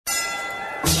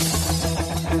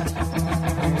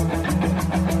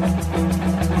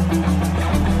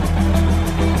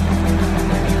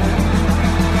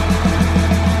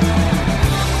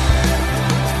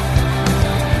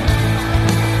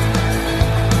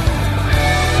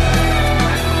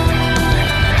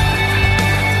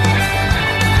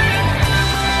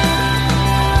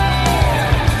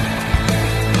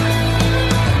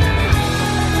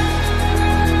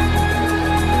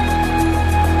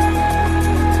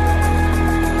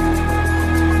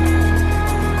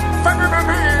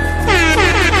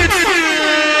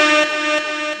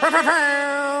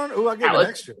Ooh, I gave an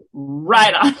extra.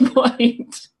 Right on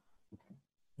point.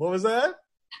 What was that?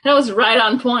 That was right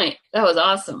on point. That was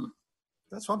awesome.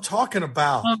 That's what I'm talking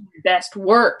about. Oh, best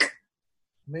work.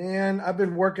 Man, I've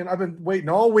been waiting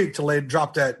all week to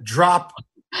drop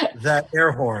that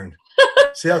air horn.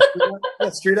 See how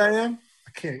street I am?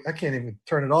 I can't even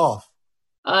turn it off.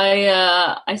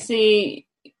 I see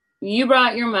you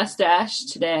brought your mustache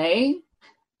today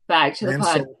back to the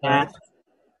podcast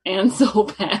and soul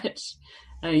patch.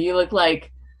 You look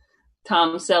like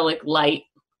Tom Selleck light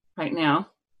right now.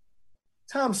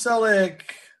 Tom Selleck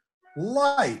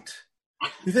light.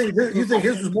 You think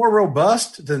his was more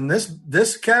robust than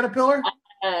this caterpillar?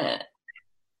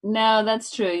 No,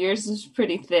 that's true. Yours is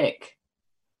pretty thick.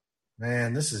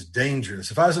 Man, this is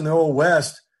dangerous. If I was in the Old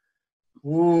West, I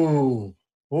don't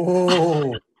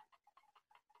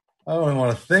even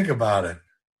want to think about it.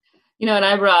 You know what?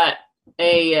 I brought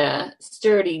a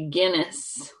sturdy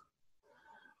Guinness.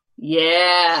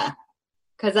 Yeah.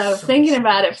 Because I was thinking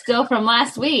about it still from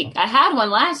last week. I had one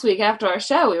last week after our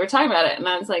show. We were talking about it, and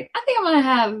I was like, I think I'm going to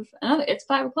have another. It's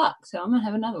 5:00, so I'm going to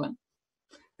have another one.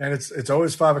 And it's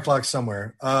always 5:00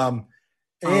 somewhere. I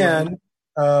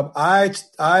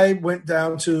went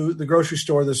down to the grocery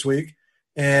store this week,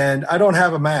 and I don't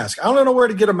have a mask. I don't know where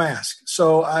to get a mask,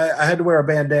 so I had to wear a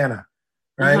bandana,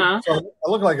 right? Uh-huh. So I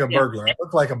look like a burglar. I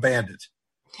look like a bandit.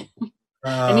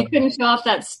 And you couldn't show off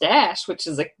that stash, which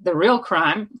is the real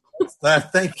crime.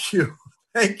 Thank you.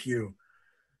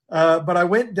 But I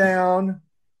went down.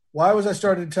 Why was I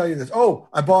starting to tell you this? Oh,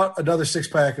 I bought another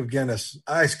 6-pack of Guinness.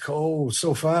 Ice cold,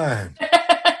 so fine.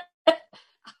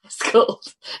 Ice cold.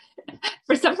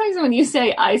 For some reason, when you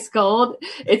say ice cold,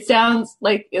 it sounds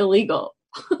like illegal.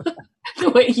 The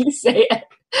way you say it.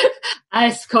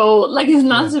 Ice cold. Like it's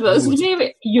not supposed to be,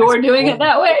 but you're doing it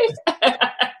that way.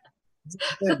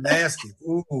 It's nasty.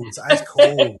 Ooh, it's ice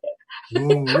cold. Ooh,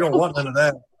 we don't want none of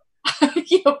that.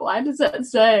 Why does that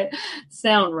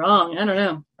sound wrong? I don't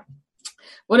know.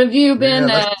 What have you been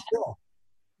up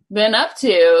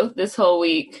to this whole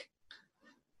week?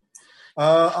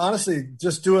 Honestly,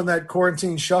 just doing that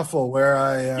quarantine shuffle where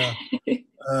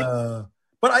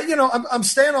but I'm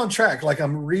staying on track. Like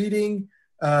I'm reading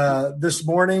this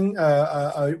morning.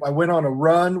 I went on a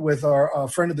run with our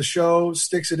friend of the show,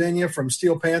 Sticks It In Ya from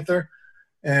Steel Panther.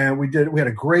 And we had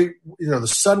a great, the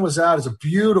sun was out. It's a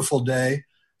beautiful day.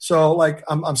 So like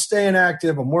I'm staying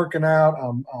active. I'm working out.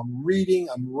 I'm reading.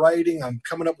 I'm writing. I'm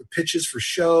coming up with pitches for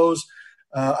shows.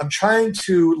 I'm trying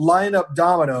to line up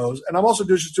dominoes, and I'm also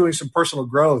just doing some personal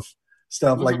growth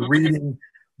stuff, like reading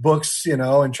books,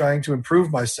 and trying to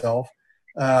improve myself,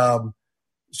 so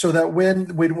that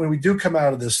when we do come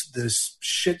out of this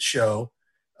shit show,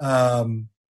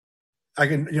 I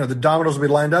can, the dominoes will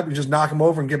be lined up. You just knock them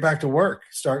over and get back to work.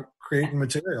 Start creating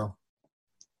material.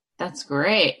 That's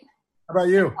great. How about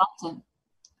you? Awesome.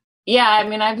 Yeah, I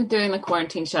mean, I've been doing the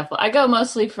quarantine shuffle. I go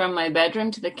mostly from my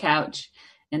bedroom to the couch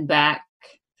and back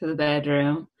to the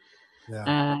bedroom,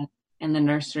 and the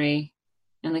nursery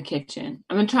and the kitchen.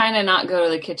 I've been trying to not go to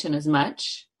the kitchen as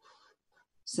much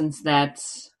since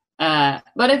that's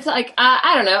but it's like,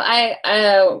 I don't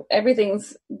know.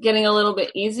 Everything's getting a little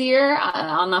bit easier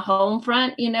on the home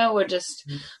front.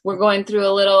 We're going through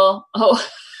a little,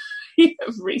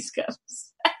 Reese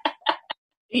cups.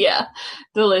 Yeah.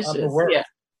 Delicious. Yeah.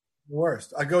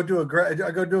 Worst. I go do a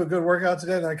good workout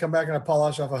today, and then I come back and I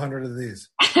polish off 100 of these.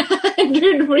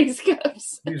 100 Reese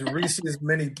cups. These Reese's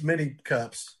mini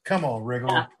cups. Come on,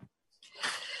 Wriggle.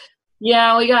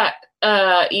 Yeah, we got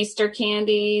Easter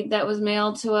candy that was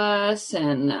mailed to us,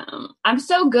 and I'm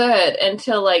so good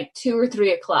until like 2 or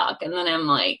 3 o'clock, and then I'm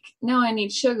like, no, I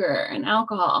need sugar and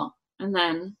alcohol, and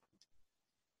then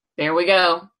there we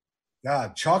go.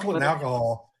 God, chocolate and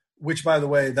alcohol, which by the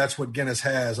way, that's what Guinness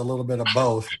has, a little bit of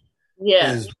both.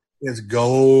 Yeah, is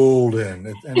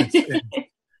golden,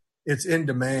 it's in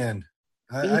demand.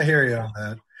 I hear you on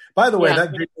that. By the way,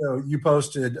 that video you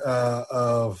posted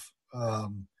of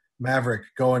Maverick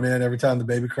going in every time the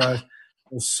baby cries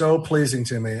was so pleasing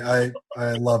to me. I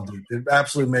loved it. It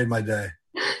absolutely made my day.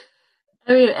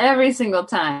 I mean, every single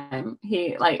time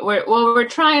we're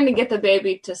trying to get the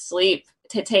baby to sleep,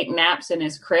 to take naps in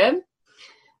his crib,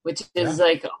 which is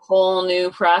like a whole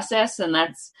new process. And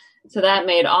that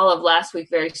made all of last week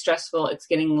very stressful. It's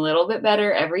getting a little bit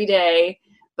better every day,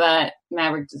 but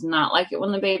Maverick does not like it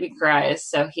when the baby cries.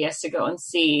 So he has to go and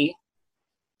see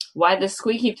why the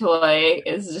squeaky toy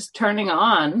is just turning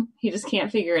on. He just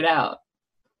can't figure it out.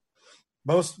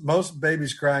 Most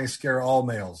babies crying scare all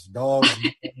males, dogs,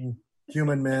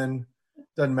 human men,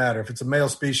 doesn't matter. If it's a male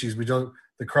species, the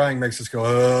crying makes us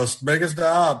go, make us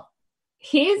stop.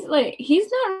 He's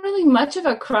not really much of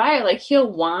a crier. Like,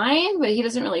 he'll whine, but he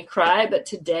doesn't really cry. But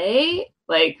today,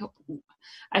 like,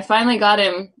 I finally got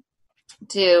him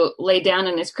to lay down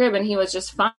in his crib and he was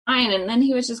just fine. And then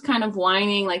he was just kind of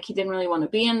whining, like he didn't really want to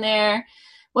be in there.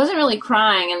 Wasn't really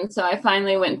crying. And so I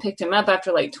finally went and picked him up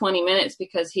after like 20 minutes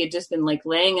because he had just been like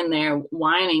laying in there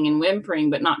whining and whimpering,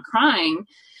 but not crying.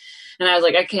 And I was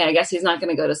like, okay, I guess he's not going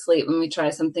to go to sleep. Let me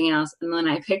try something else. And then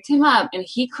I picked him up and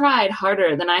he cried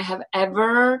harder than I have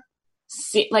ever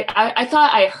seen. Like, I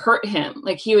thought I hurt him.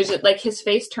 Like, he was just like, his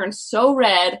face turned so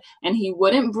red and he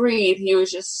wouldn't breathe. He was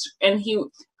just, and he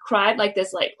cried like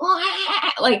this, like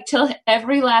till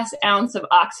every last ounce of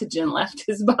oxygen left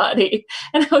his body.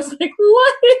 And I was like,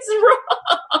 what is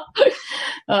wrong?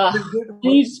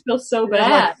 You just feel so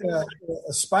bad. Like,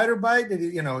 a spider bite? Did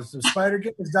the spider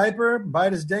get his diaper,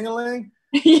 bite his ding-a-ling?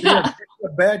 Yeah.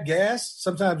 Bad gas?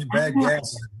 Sometimes bad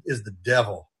gas is the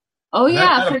devil. Oh,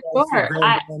 yeah, for sure.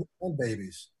 And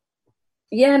babies.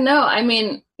 Yeah, no, I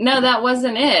mean, no, that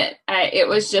wasn't it. It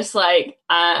was just like,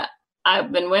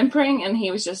 I've been whimpering and he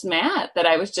was just mad that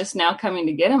I was just now coming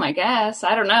to get him, I guess.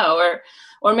 I don't know.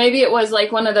 Or maybe it was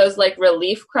like one of those like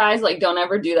relief cries, like don't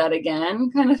ever do that again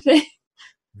kind of thing.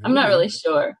 I'm not really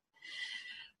sure.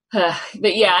 But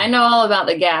yeah, I know all about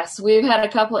the gas. We've had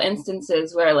a couple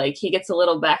instances where like he gets a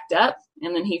little backed up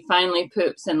and then he finally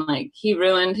poops and like he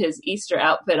ruined his Easter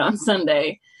outfit on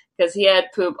Sunday because he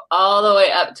had poop all the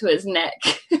way up to his neck.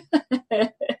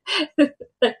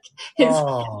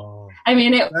 I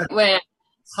mean, it went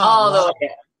all the way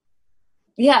up.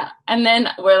 Yeah. And then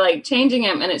we're like changing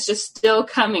him and it's just still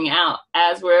coming out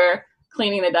as we're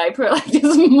cleaning the diaper. Like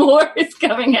just more is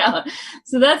coming out.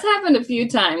 So that's happened a few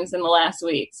times in the last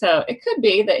week. So it could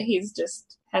be that he's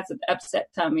just has an upset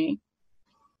tummy.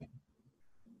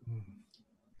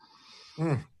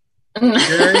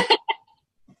 Gary,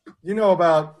 you know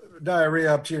about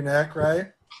diarrhea up to your neck,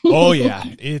 right? Oh yeah.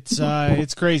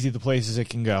 It's crazy the places it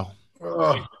can go.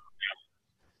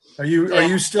 Are you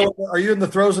in the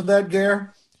throes of that,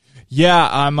 Gare? Yeah,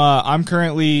 I'm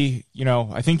currently,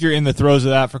 I think you're in the throes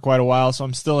of that for quite a while, so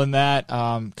I'm still in that.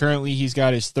 Currently he's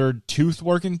got his third tooth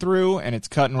working through and it's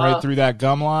cutting right through that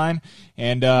gum line.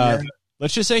 And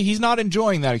let's just say he's not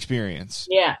enjoying that experience.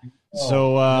 Yeah.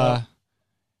 So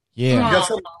yeah.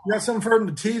 You got something for him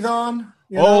to teeth on?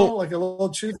 Like a little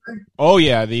chew thing? Oh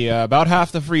yeah, the about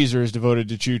half the freezer is devoted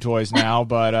to chew toys now,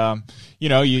 but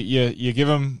you give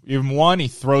him one, he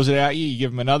throws it at you. You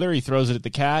give him another, he throws it at the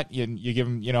cat. You give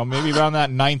him, maybe around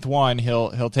that ninth one,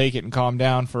 he'll take it and calm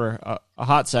down for a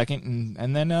hot second,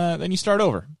 and then you start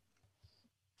over.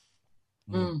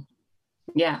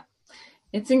 Yeah,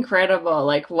 it's incredible.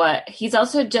 Like what he's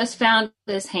also just found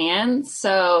his hands,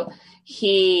 so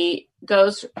he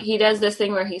does this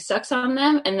thing where he sucks on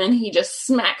them and then he just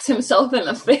smacks himself in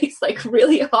the face like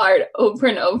really hard over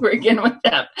and over again with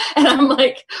them. And I'm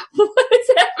like, what is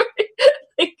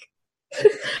happening?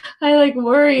 I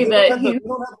worry that they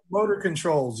don't have motor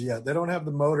controls yet. They don't have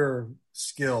the motor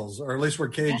skills, or at least where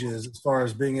Cage is, as far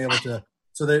as being able to.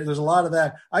 So there's a lot of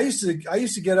that. I used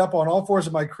to get up on all fours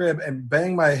of my crib and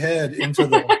bang my head into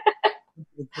the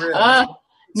crib.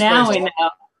 Now we know.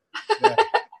 Yeah.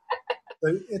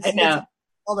 I know.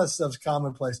 All that stuff's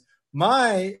commonplace.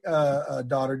 My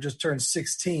daughter just turned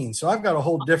 16, so I've got a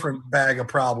whole different bag of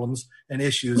problems and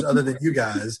issues other than you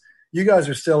guys. You guys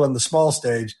are still in the small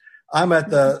stage. I'm at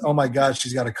the, oh my God,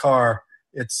 she's got a car.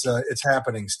 It's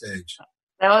happening stage.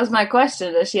 That was my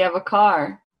question. Does she have a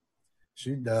car?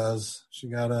 She does. She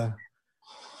got a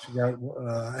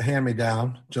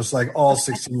hand-me-down, just like all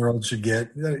 16-year-olds should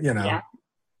get. Yeah.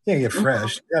 You can't get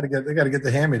fresh. They got to get the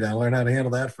hand-me-down. Learn how to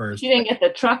handle that first. She didn't get the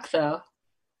truck though.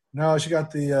 No, she got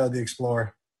the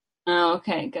Explorer. Oh,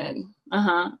 okay, good.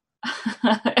 I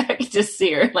could just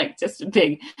see her like just a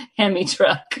big Hemi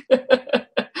truck.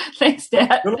 Thanks,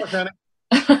 Dad. Good luck, honey.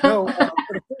 No,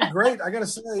 it's been great. I got to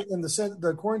say, in the sense,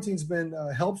 the quarantine's been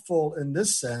helpful in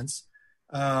this sense.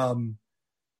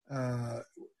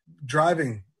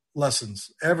 Driving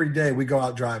lessons every day. We go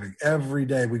out driving. Every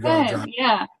day we go out driving.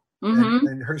 Yeah. Mm-hmm.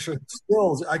 And her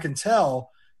skills, I can tell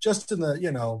just in the,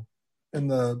 in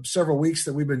the several weeks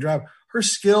that we've been driving, her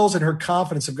skills and her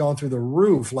confidence have gone through the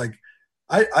roof. Like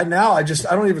I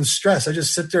don't even stress. I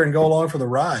just sit there and go along for the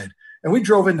ride. And we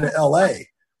drove into LA.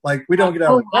 Like we don't get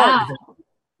out of the car.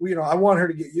 I want her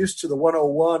to get used to the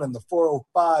 101 and the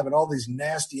 405 and all these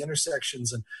nasty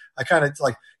intersections. And I kind of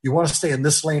like, you want to stay in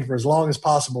this lane for as long as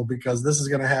possible because this is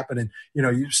going to happen. And,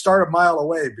 you start a mile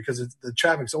away because the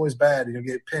traffic's always bad and you'll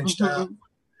get pinched out.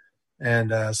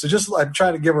 And so just I'm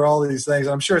trying to give her all these things.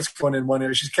 I'm sure it's going in one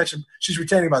area. She's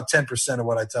retaining about 10% of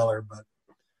what I tell her, but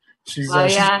she's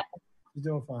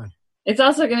doing fine. It's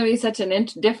also going to be such a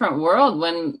different world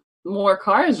when more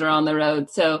cars are on the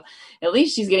road. So at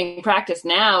least she's getting practice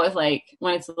now with like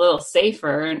when it's a little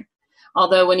safer.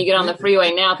 Although when you get on the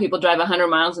freeway now, people drive 100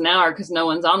 miles an hour because no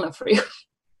one's on the freeway.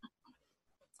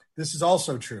 This is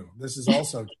also true.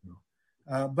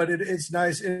 But it's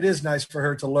nice. It is nice for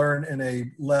her to learn in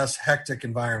a less hectic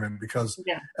environment because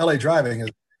LA driving is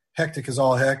hectic as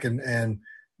all heck, and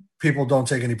people don't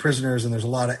take any prisoners, and there's a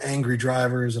lot of angry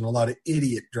drivers and a lot of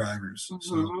idiot drivers.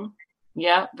 So.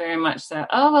 Yeah, very much so.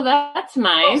 Oh, well, that's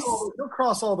nice. You'll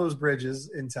cross all those bridges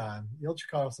in time. You'll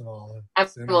cross them all. I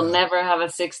will never have a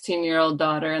 16-year-old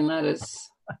daughter, and that is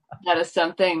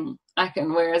something I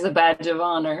can wear as a badge of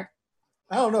honor.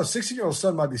 I don't know. 16-year-old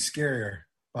son might be scarier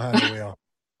behind the wheel.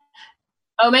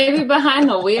 Oh, maybe behind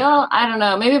the wheel? I don't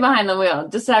know. Maybe behind the wheel.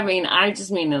 I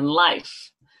just mean in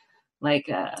life. Like,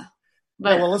 but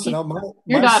well, listen,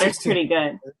 your daughter's pretty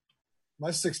good. My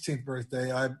 16th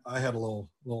birthday, I had a little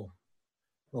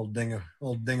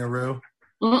dingaroo.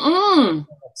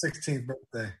 16th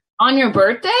birthday. On your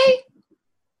birthday?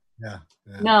 Yeah.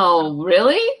 No,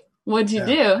 really? What'd you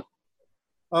do?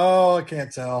 Oh, I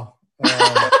can't tell.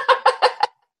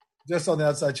 Just on the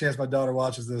outside chance my daughter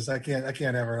watches this, I can't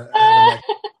have her.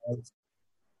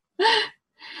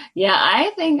 Yeah,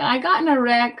 I think I got in a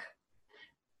wreck.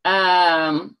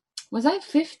 Was I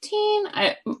 15?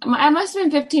 I must have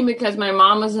been 15 because my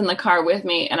mom was in the car with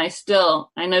me, and I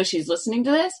know she's listening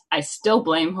to this. I still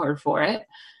blame her for it.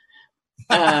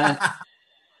 I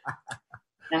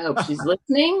hope she's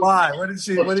listening. Why? What did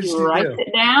she write do?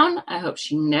 It down. I hope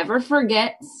she never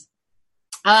forgets.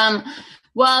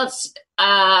 Well,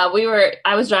 I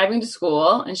was driving to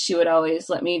school, and she would always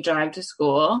let me drive to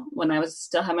school when I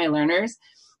still had my learners,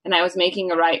 and I was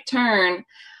making a right turn.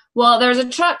 Well, there was a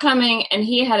truck coming, and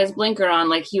he had his blinker on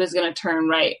like he was going to turn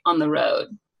right on the road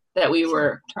that we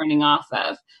were turning off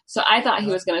of. So I thought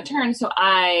he was going to turn, so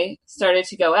I started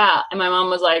to go out, and my mom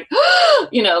was like,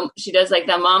 she does like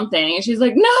that mom thing, and she's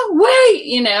like, no,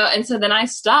 wait, and so then I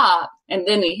stop, and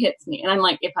then he hits me, and I'm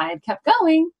like, if I had kept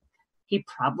going, he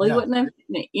probably wouldn't have hit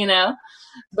me,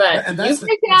 But you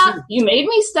freaked out, you made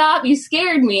me stop, you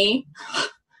scared me,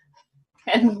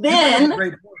 and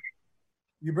then...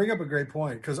 You bring up a great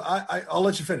point because I'll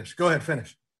let you finish. Go ahead,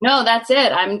 finish. No, that's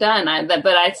it. I'm done.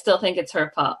 But I still think it's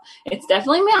her fault. It's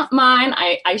definitely mine.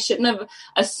 I shouldn't have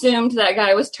assumed that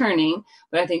guy was turning,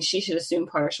 but I think she should assume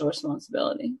partial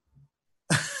responsibility.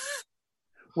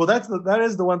 Well, that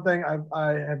is the one thing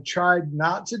I have tried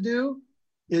not to do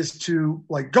is to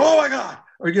like go, oh my God,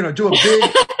 or do a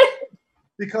big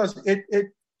because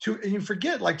you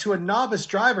forget like to a novice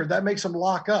driver that makes them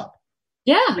lock up.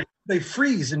 Yeah, they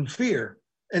freeze in fear.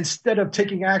 Instead of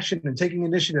taking action and taking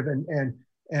initiative and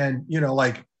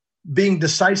like being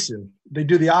decisive, they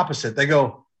do the opposite. They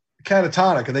go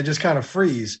catatonic and they just kind of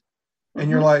freeze. And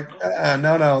you're like,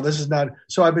 no, this is not.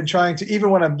 So I've been trying to, even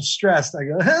when I'm stressed, I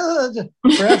go,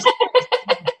 perhaps.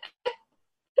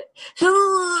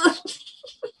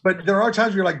 But there are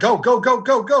times where you're like, go,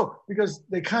 because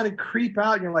they kind of creep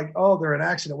out and you're like, oh, they're an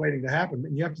accident waiting to happen.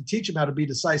 And you have to teach them how to be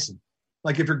decisive.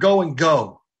 Like if you're going,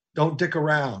 go. Don't dick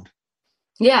around.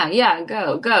 Yeah,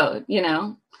 go,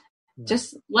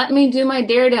 Just let me do my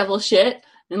daredevil shit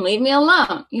and leave me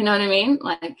alone. You know what I mean?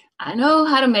 Like, I know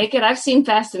how to make it. I've seen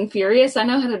Fast and Furious. I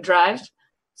know how to drive.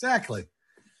 Exactly.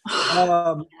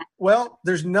 Well,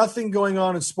 there's nothing going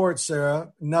on in sports,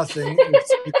 Sarah. Nothing.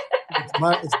 It's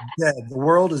dead. The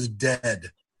world is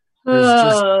dead. There's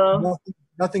just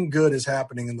nothing good is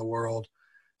happening in the world.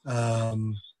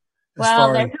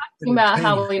 Well, they're talking about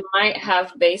how we might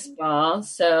have baseball,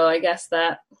 so I guess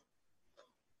that.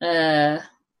 Well,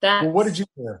 what did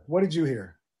you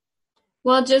hear?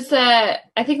 Well, just I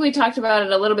think we talked about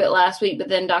it a little bit last week, but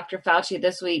then Dr. Fauci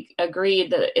this week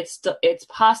agreed that it's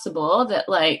possible that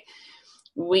like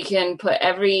we can put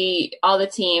all the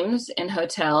teams in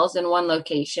hotels in one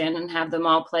location and have them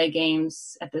all play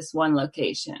games at this one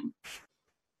location,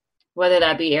 whether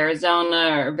that be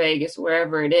Arizona or Vegas,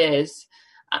 wherever it is.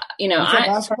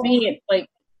 For me, like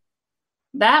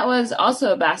that was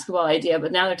also a basketball idea,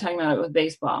 but now they're talking about it with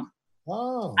baseball.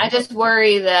 Oh. I just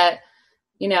worry that,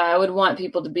 I would want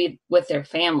people to be with their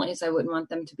families. I wouldn't want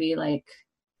them to be like,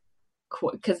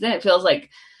 because then it feels like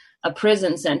a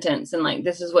prison sentence and like,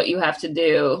 this is what you have to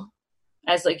do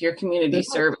as like your community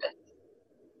service.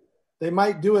 They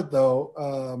might do it though.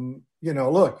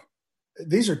 Look,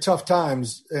 these are tough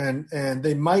times and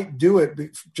they might do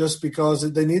it just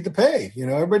because they need the pay.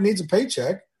 Everybody needs a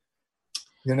paycheck.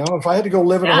 If I had to go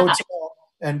live in a hotel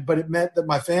but it meant that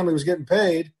my family was getting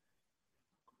paid,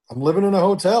 I'm living in a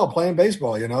hotel playing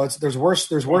baseball. There's worse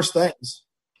things.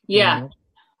 Yeah.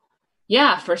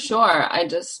 Yeah, for sure. I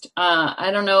just,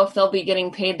 I don't know if they'll be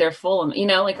getting paid their full, are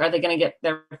they going to get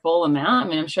their full amount? I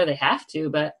mean, I'm sure they have to,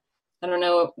 but I don't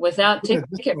know without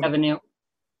ticket revenue.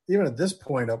 Even at this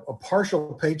point, a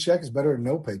partial paycheck is better than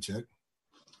no paycheck.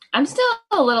 I'm still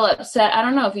a little upset. I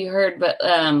don't know if you heard, but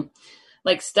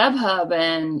like StubHub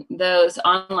and those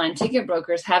online ticket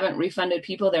brokers haven't refunded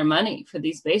people their money for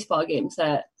these baseball games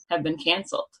that have been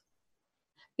canceled.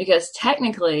 Because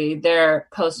technically they're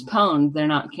postponed, they're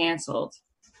not canceled.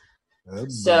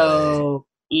 So,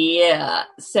 yeah.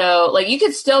 So, like, you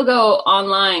could still go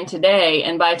online today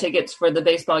and buy tickets for the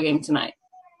baseball game tonight.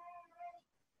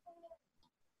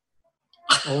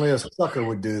 Only a sucker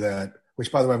would do that.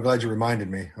 Which, by the way, I'm glad you reminded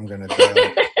me. I'm going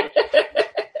to.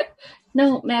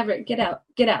 No, Maverick, get out.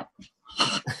 Get out.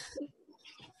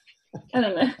 I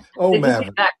don't know. Oh, they Maverick.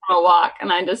 Get back from a walk,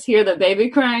 and I just hear the baby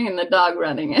crying and the dog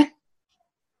running in.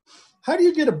 How do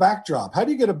you get a backdrop? How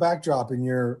do you get a backdrop in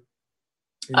your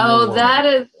that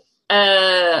is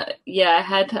I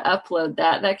had to upload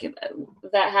that.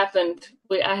 That happened.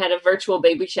 I had a virtual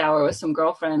baby shower with some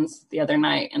girlfriends the other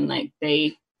night, and like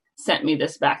they sent me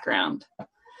this background.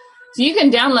 So you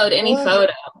can download any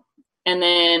photo, and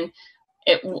then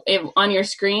it on your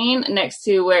screen next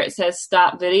to where it says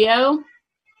stop video,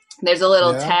 there's a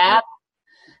little tab.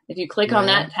 If you click on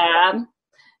that tab,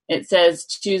 it says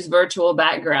choose virtual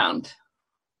background.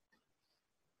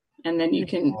 And then you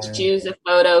can choose a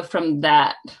photo from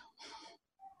that.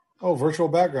 Oh, virtual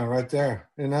background right there.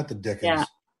 Isn't that the dickens?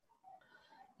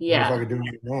 Yeah. If I could do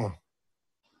it now.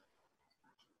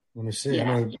 Let me see.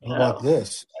 Yeah. How about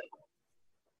this?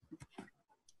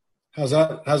 How's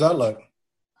that look?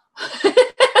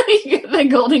 The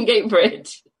Golden Gate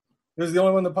Bridge. It was the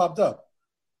only one that popped up.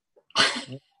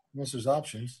 Unless there's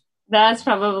options. That's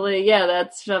probably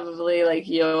like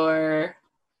your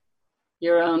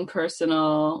own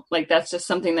personal, like that's just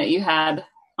something that you had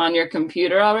on your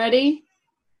computer already.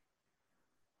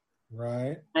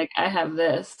 Right. Like I have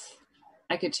this.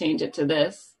 I could change it to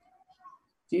this.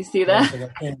 Do you see that?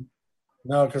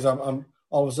 No, because I'm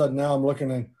all of a sudden now I'm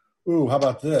looking and how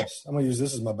about this? I'm gonna use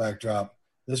this as my backdrop.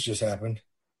 This just happened.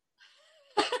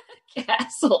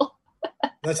 Castle.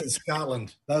 That's in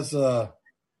Scotland. That's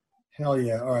hell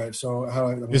yeah. All right. So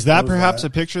is that perhaps a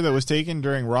picture that was taken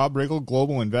during Rob Riggle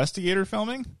Global Investigator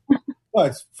filming? Well,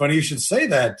 it's funny you should say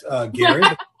that, Gary.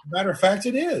 Matter of fact,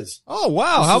 it is. Oh,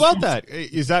 wow. How about that?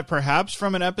 Is that perhaps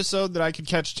from an episode that I could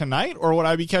catch tonight, or would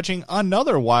I be catching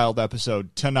another wild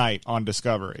episode tonight on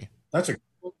Discovery? That's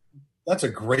a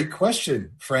great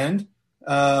question, friend.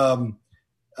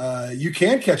 You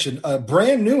can catch a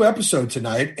brand new episode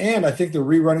tonight, and I think they're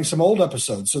rerunning some old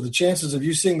episodes. So the chances of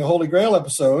you seeing the Holy Grail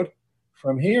episode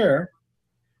from here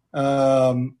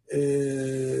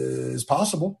is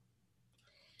possible.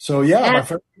 So, my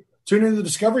friend, tune into the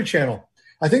Discovery Channel.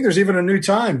 I think there's even a new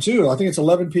time, too. I think it's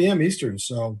 11 p.m. Eastern.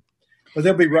 So, but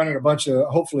they'll be running a bunch of,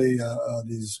 hopefully,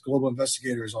 these global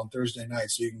investigators on Thursday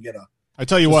night, so you can get a. I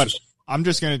tell you what, I'm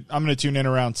gonna tune in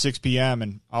around 6 p.m.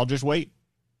 and I'll just wait.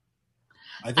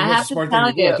 I think that's a smart thing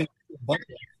to do.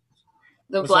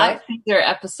 The Black Caesar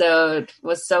episode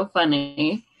was so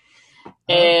funny,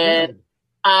 and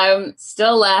I'm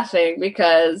still laughing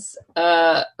because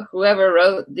whoever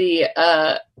wrote the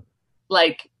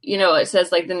it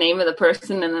says like the name of the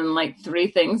person and then like 3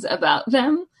 things about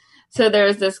them. So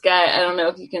there's this guy, I don't know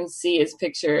if you can see his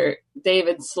picture,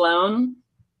 David Sloan.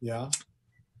 Yeah.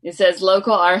 It says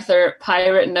local Arthur,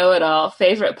 pirate know-it-all,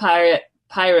 favorite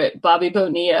pirate Bobby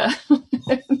Bonilla.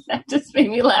 That just made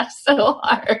me laugh so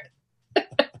hard.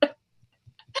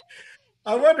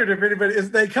 I wondered if anybody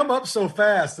they come up so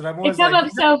fast, and I'm always they come up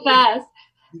so fast.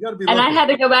 You gotta be. And I had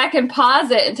to go back and pause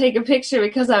it and take a picture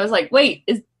because I was like, "Wait,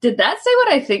 did that say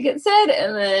what I think it said?"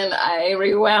 And then I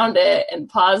rewound it and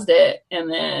paused it,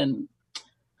 and then,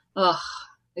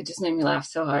 it just made me laugh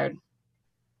so hard.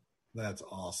 That's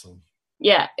awesome.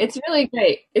 Yeah, it's really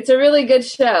great. It's a really good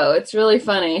show. It's really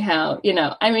funny how,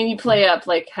 you play up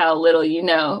like how little you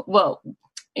know. Well,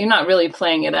 you're not really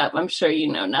playing it up. I'm sure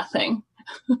you know nothing.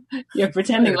 You're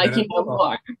pretending like you know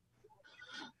more.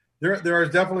 There are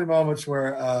definitely moments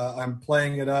where I'm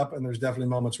playing it up, and there's definitely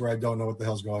moments where I don't know what the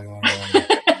hell's going on.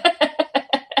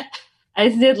 I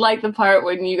did like the part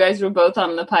when you guys were both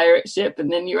on the pirate ship,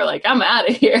 and then you were like, I'm out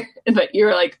of here. But you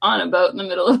were like on a boat in the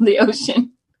middle of the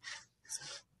ocean.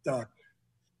 Stuck.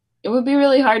 It would be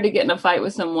really hard to get in a fight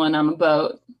with someone on a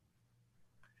boat.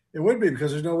 It would be,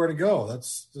 because there's nowhere to go.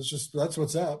 That's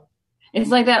what's up. It's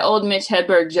like that old Mitch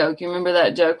Hedberg joke. You remember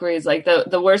that joke where he's like,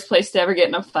 the worst place to ever get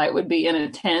in a fight would be in a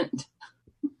tent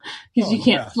because you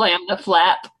can't slam the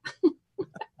flap.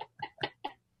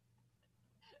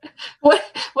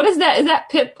 What is that? Is that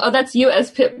Pit? Oh, that's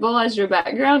U.S. Pitbull as your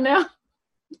background now?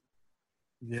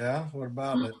 Yeah, what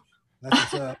about it? That's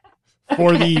what's up.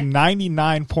 For the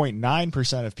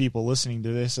 99.9% of people listening to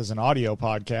this as an audio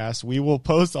podcast, we will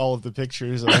post all of the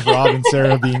pictures of Rob and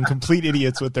Sarah being complete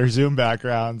idiots with their Zoom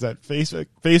backgrounds at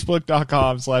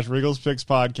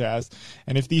facebook.com/WrigglesPicksPodcast.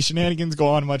 And if these shenanigans go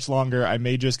on much longer, I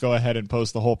may just go ahead and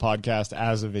post the whole podcast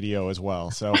as a video as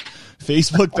well. So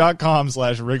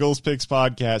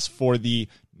facebook.com/WrigglesPicksPodcast for the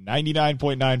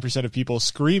 99.9% of people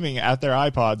screaming at their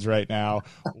iPods right now.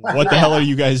 What the hell are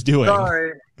you guys doing?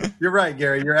 Sorry. You're right,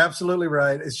 Gary. You're absolutely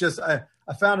right. It's just I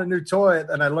found a new toy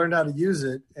and I learned how to use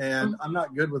it, and I'm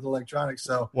not good with electronics.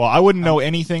 So, well, I wouldn't know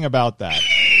anything about that.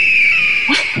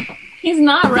 He's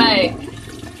not right,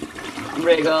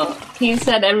 Wriggle. He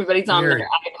said everybody's on their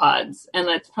iPods, and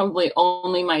that's probably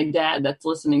only my dad that's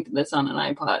listening to this on an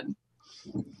iPod.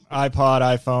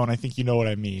 iPhone, I think you know what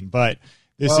I mean. But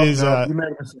this you made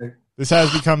a mistake. This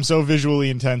has become so visually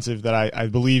intensive that I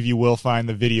believe you will find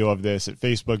the video of this at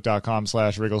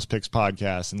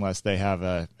facebook.com/WrigglesPicksPodcast unless they have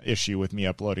a issue with me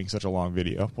uploading such a long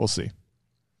video. We'll see.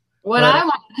 What I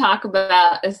want to talk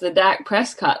about is the Dak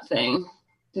Prescott thing.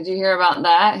 Did you hear about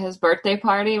that? His birthday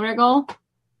party, Wriggle?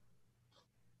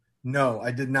 No, I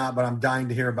did not, but I'm dying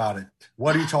to hear about it.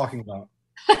 What are you talking about?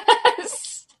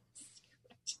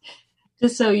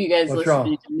 Just so you guys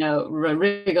listening to know,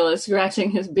 Wriggle is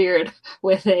scratching his beard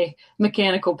with a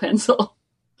mechanical pencil.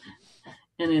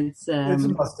 And it's a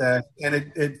mustache, and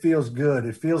it feels good.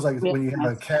 It feels like when you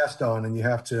have a cast on and you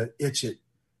have to itch it.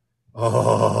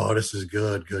 Oh, this is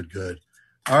good.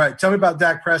 All right, tell me about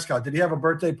Dak Prescott. Did he have a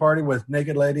birthday party with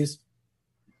naked ladies?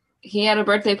 He had a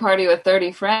birthday party with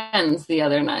 30 friends the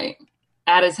other night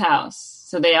at his house.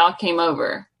 So they all came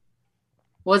over.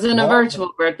 Wasn't a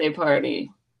virtual birthday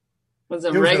party. It was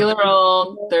a regular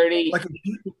old 30. Like a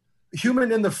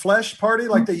human in the flesh party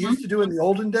like they used to do in the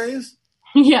olden days?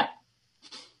 Yeah.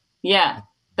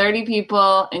 30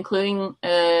 people, including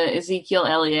Ezekiel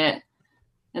Elliott.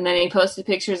 And then he posted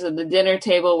pictures of the dinner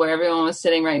table where everyone was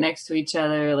sitting right next to each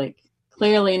other. Like,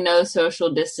 clearly no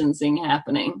social distancing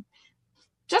happening.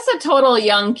 Just a total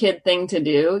young kid thing to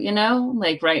do, you know,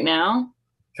 like right now.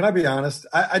 Can I be honest?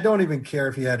 I don't even care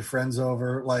if he had friends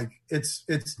over. Like, that's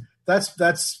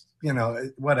you know,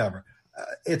 whatever.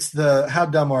 It's how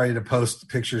dumb are you to post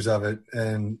pictures of it?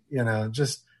 And, you know,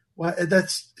 it's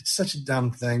such a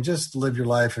dumb thing. Just live your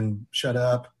life and shut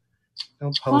up.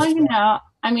 Don't post. Well, you know,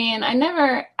 I mean, I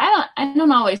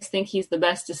don't always think he's the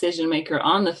best decision maker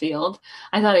on the field.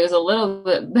 I thought he was a little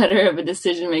bit better of a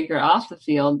decision maker off the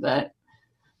field, but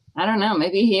I don't know.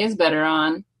 Maybe he is better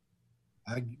on.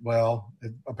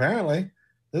 Apparently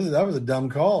that was a dumb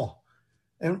call.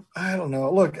 And I don't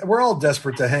know. Look, we're all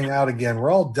desperate to hang out again. We're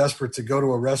all desperate to go to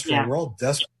a restaurant. Yeah. We're all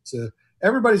desperate to –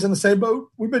 everybody's in the same boat.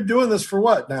 We've been doing this for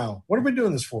what now? What have we been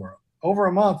doing this for? Over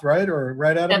a month, right? Or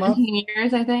right at a month? 17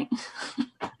 years, I think.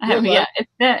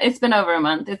 It's been over a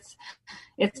month. It's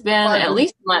been at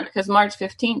least a month because March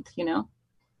 15th, you know.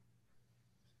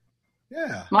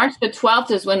 Yeah. March the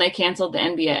 12th is when they canceled the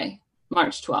NBA.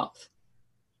 March 12th.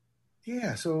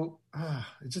 Yeah, so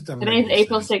it's just today's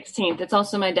April 16th. It's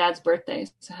also my dad's birthday.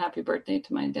 So happy birthday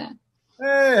to my dad.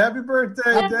 Hey, happy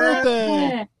birthday, Dad.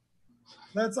 Birthday.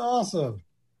 That's awesome.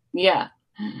 Yeah.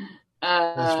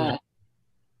 I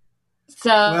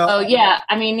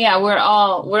mean, we're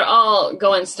all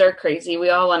going stir crazy.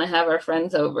 We all want to have our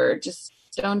friends over. Just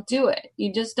don't do it.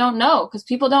 You just don't know because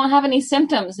people don't have any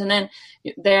symptoms. And then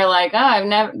they're like, I've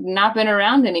not been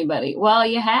around anybody. Well,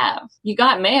 you have. You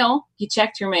got mail. You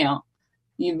checked your mail.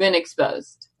 You've been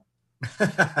exposed.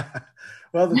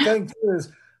 Well, the thing too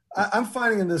is I'm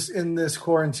finding in this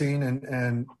quarantine,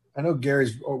 and I know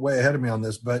Gary's way ahead of me on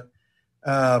this, but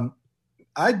I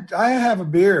have a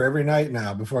beer every night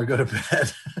now before I go to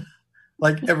bed,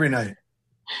 like every night.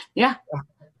 Yeah.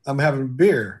 I'm having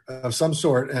beer of some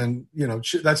sort, and you know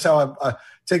that's how I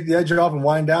take the edge off and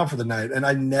wind down for the night. And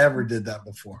I never did that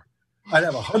before. I'd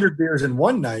have 100 beers in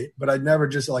one night, but I'd never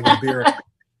just like a beer.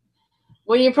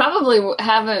 Well, you probably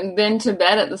haven't been to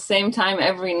bed at the same time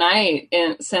every night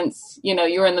since, you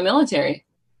were in the military.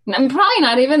 And probably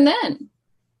not even then.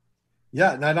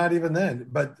 Yeah, not even then.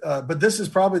 But this is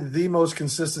probably the most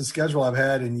consistent schedule I've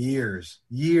had in years.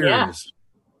 Yeah.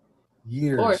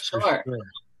 Years. For sure.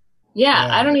 Yeah,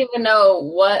 I don't even know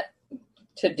what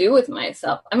to do with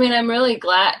myself. I mean, I'm really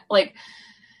glad,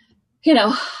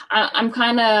 I'm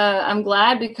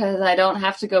glad because I don't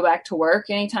have to go back to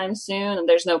work anytime soon, and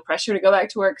there's no pressure to go back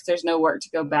to work because there's no work to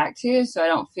go back to. So I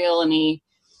don't feel any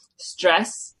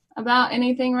stress about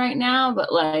anything right now. But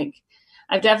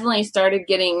I've definitely started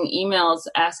getting emails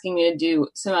asking me to do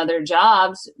some other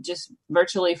jobs just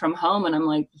virtually from home. And I'm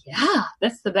like, yeah,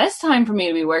 that's the best time for me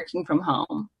to be working from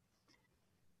home.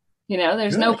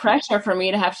 There's no pressure for me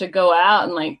to have to go out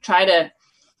and try to,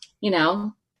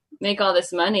 make all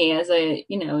this money as a,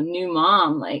 new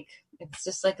mom. It's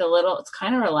just it's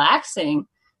kind of relaxing.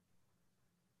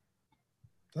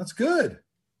 That's good.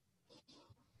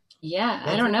 Yeah.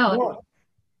 I don't know. Cool.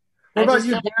 What about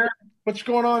you, Darren? What's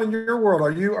going on in your world?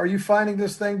 Are you finding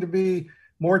this thing to be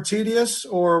more tedious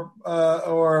or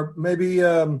maybe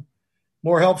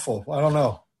more helpful? I don't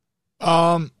know.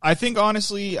 I think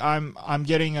honestly, I'm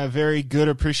getting a very good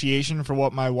appreciation for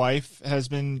what my wife has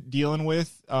been dealing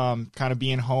with, kind of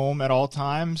being home at all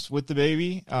times with the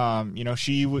baby.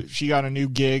 She got a new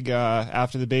gig,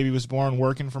 after the baby was born,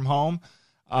 working from home.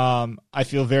 I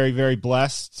feel very, very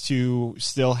blessed to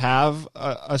still have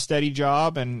a steady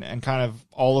job and kind of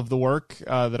all of the work,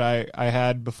 that I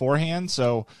had beforehand.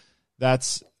 So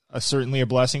that's certainly a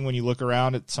blessing when you look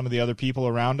around at some of the other people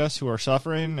around us who are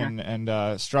suffering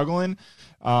and struggling.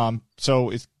 So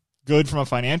it's good from a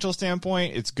financial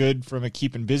standpoint. It's good from a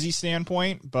keeping busy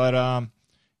standpoint. But I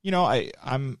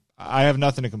have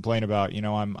nothing to complain about.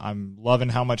 I'm loving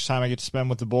how much time I get to spend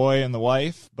with the boy and the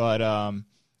wife. But I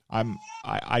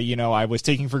was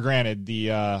taking for granted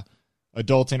the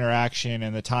adult interaction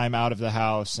and the time out of the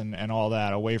house and all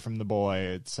that away from the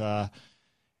boy.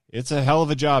 It's a hell of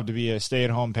a job to be a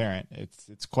stay-at-home parent.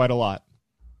 It's quite a lot.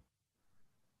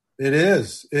 It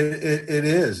is. It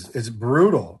is. It's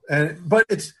brutal, but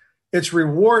it's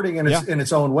rewarding in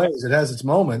its own ways. It has its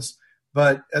moments,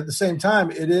 but at the same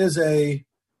time, it is a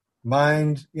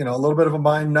mind, a little bit of a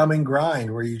mind-numbing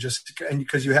grind where you just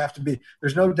because you have to be.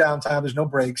 There's no downtime. There's no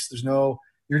breaks.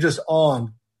 You're just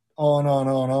on. But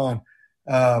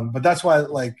that's why,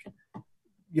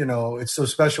 it's so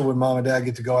special when mom and dad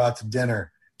get to go out to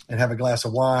dinner and have a glass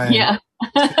of wine. Yeah.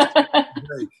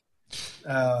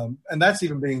 And that's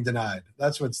even being denied.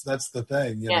 That's the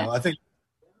thing,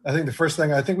 I think the first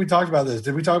thing, I think we talked about this.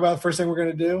 Did we talk about the first thing we're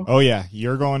going to do? Oh yeah.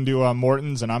 You're going to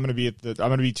Morton's and I'm going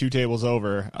to be 2 tables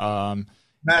over.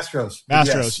 Mastros.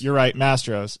 Yes. You're right.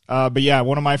 Mastros. But yeah,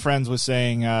 one of my friends was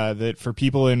saying, that for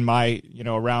people in my,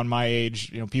 around my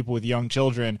age, people with young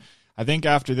children, I think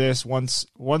after this, once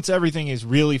everything is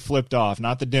really flipped off,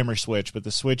 not the dimmer switch, but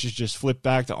the switch is just flipped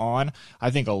back to on,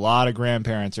 I think a lot of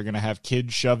grandparents are going to have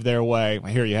kids shoved their way.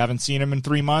 Here, you haven't seen them in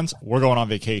 3 months? We're going on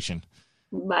vacation.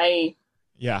 Bye.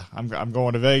 Yeah, I'm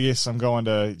going to Vegas. I'm going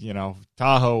to,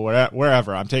 Tahoe,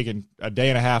 wherever. I'm taking a day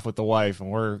and a half with the wife, and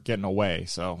we're getting away.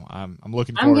 So I'm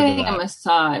looking forward to that. I'm getting a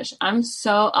massage.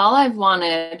 All I've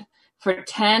wanted for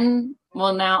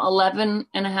 11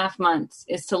 and a half months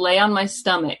is to lay on my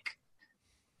stomach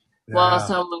while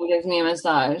someone gives me a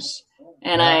massage.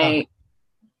 And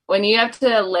when you have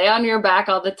to lay on your back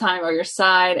all the time or your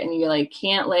side and you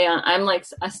can't lay on, I'm like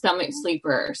a stomach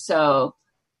sleeper. So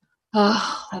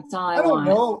that's all I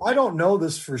want. I don't know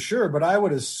this for sure, but I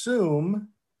would assume,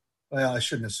 I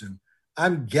shouldn't assume.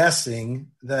 I'm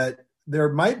guessing that there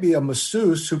might be a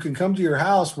masseuse who can come to your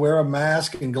house, wear a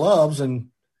mask and gloves and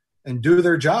do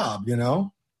their job,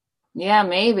 Yeah,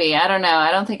 maybe. I don't know.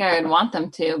 I don't think I would want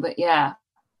them to, but yeah.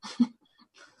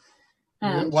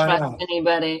 I don't trust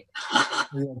anybody.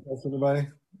 You don't trust anybody?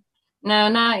 No,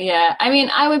 not yet. I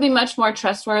mean, I would be much more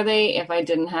trustworthy if I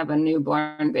didn't have a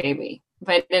newborn baby. If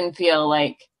I didn't feel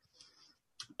like,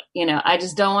 I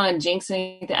just don't want to jinx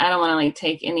anything. I don't want to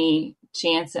take any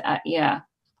chance. I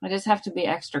just have to be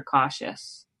extra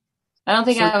cautious. I don't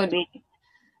think I would be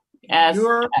as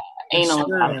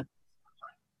anal about it.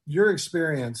 Your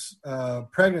experience,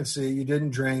 pregnancy, you didn't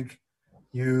drink,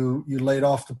 you laid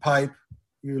off the pipe,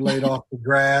 you laid off the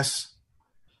grass,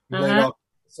 you laid off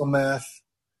some meth,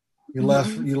 you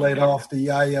laid off the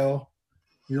yayo,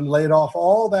 you laid off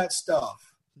all that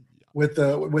stuff with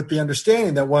the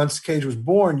understanding that once Cage was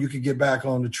born, you could get back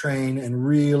on the train and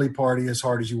really party as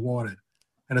hard as you wanted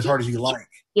and as hard as you like.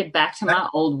 Get back to my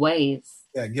old ways.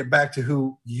 Yeah, get back to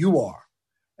who you are.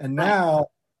 And now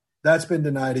that's been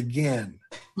denied again.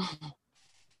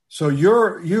 So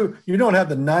you don't have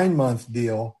the 9-month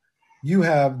deal. You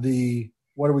have the,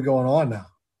 what are we going on now?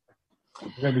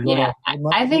 We're gonna be going on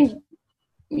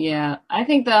I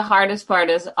think the hardest part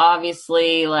is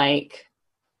obviously like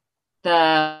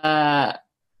the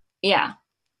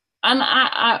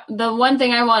And the one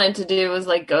thing I wanted to do was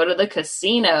like go to the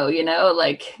casino,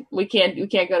 like we can't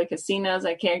go to casinos.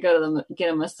 I can't go to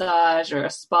get a massage or a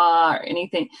spa or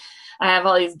anything. I have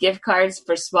all these gift cards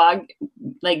for spa,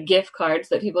 like gift cards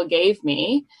that people gave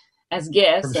me as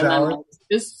gifts, and I'm like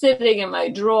just sitting in my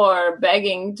drawer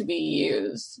begging to be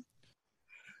used.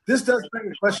 This does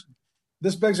beg a question.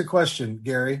 This begs a question,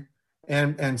 Gary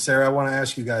and Sarah. I want to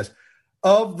ask you guys,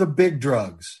 of the big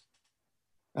drugs,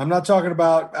 I'm not talking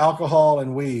about alcohol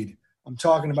and weed. I'm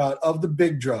talking about of the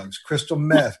big drugs, crystal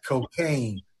meth,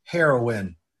 cocaine,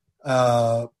 heroin,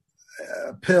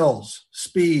 pills,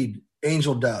 speed,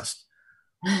 angel dust.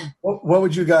 What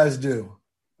would you guys do?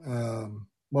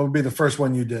 What would be the first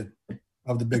one you did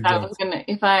of the big drugs?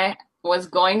 If I was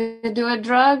going to do a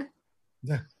drug?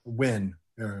 Yeah, win.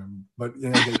 But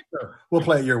we'll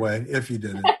play it your way if you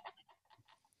did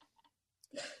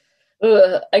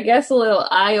it. I guess a little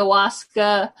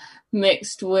ayahuasca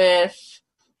mixed with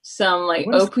some like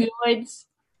opioids.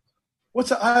 What's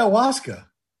an ayahuasca?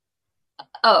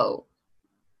 Oh,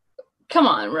 come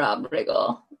on, Rob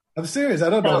Riggle. I'm serious. I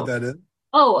don't know what that is.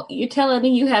 Oh, you're telling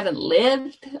me you haven't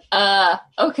lived?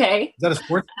 Okay. Is that a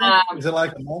sports thing? Is it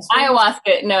like a monster?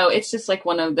 Ayahuasca? No, it's just like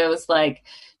one of those like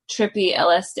trippy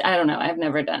LSD. I don't know. I've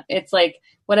never done. It's like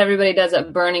what everybody does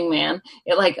at Burning Man.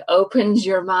 It like opens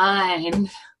your mind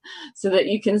so that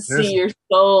you can see your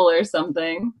soul or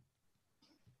something.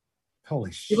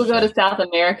 Holy shit. People go to South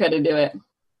America to do it.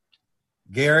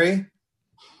 Gary?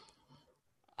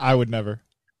 I would never.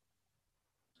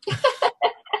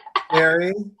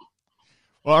 Gary?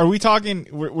 Well, are we talking,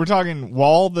 we're talking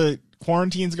while the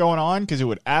quarantine's going on? Because it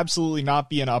would absolutely not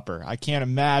be an upper. I can't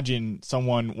imagine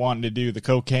someone wanting to do the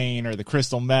cocaine or the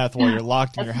crystal meth while you're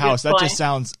locked in your house. That just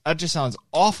sounds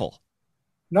awful.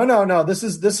 No. This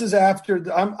is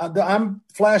after. I'm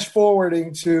flash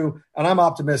forwarding to, and I'm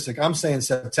optimistic. I'm saying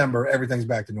September, everything's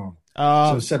back to normal.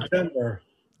 So September.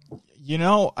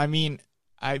 I mean,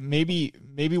 maybe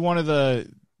one of the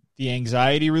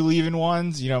anxiety relieving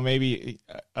ones, maybe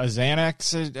a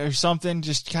Xanax or something,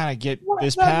 just kind of get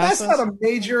this past. That's not a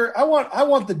major. I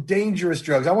want the dangerous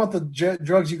drugs. I want the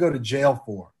drugs you go to jail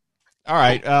for. All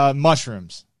right,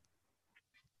 mushrooms.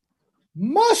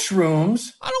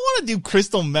 Mushrooms? I don't want to do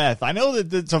crystal meth. I know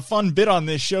that it's a fun bit on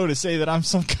this show to say that I'm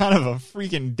some kind of a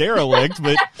freaking derelict,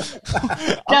 but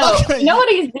no, you know what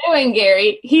he's doing,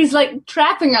 Gary? He's like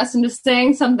trapping us into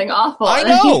saying something awful. I know.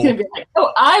 And he's going to be like,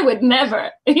 oh, I would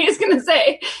never. He's going to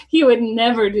say he would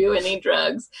never do any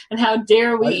drugs. And how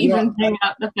dare we even bring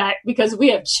up the fact because we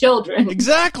have children.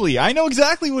 Exactly. I know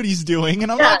exactly what he's doing,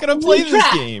 and I'm not going to play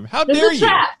this game. How dare you?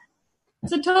 Trap.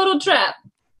 It's a total trap.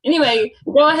 Anyway,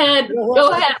 go ahead,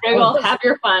 Riggle. Have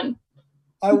your fun.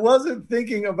 I wasn't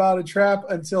thinking about a trap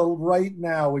until right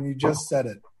now when you just said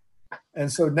it.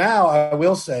 And so now I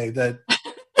will say that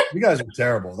you guys are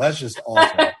terrible. That's just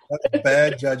awful. That's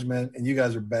bad judgment, and you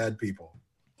guys are bad people.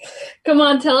 Come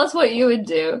on, tell us what you would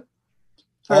do.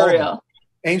 For real.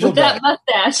 Angel with dust. That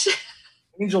mustache.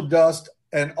 Angel dust,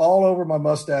 and all over my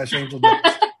mustache, angel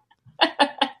dust.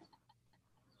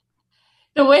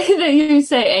 The way that you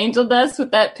say angel dust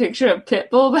with that picture of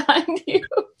Pitbull behind you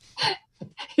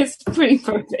is pretty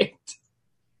perfect.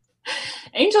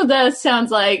 Angel dust sounds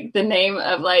like the name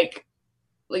of like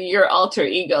your alter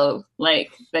ego,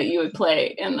 like that you would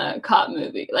play in the cop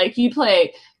movie. Like you're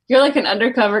like an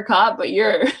undercover cop, but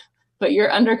your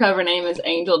undercover name is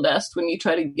Angel Dust when you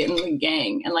try to get in the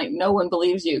gang, and like no one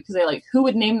believes you because they're like, who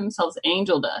would name themselves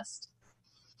Angel Dust?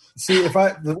 See,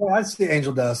 the way I see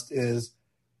Angel Dust is.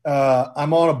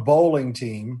 I'm on a bowling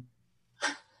team,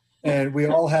 and we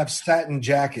all have satin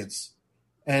jackets.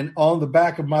 And on the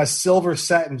back of my silver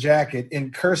satin jacket,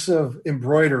 in cursive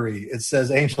embroidery, it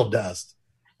says Angel Dust,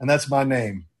 and that's my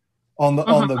name on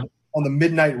the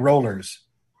Midnight Rollers.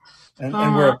 And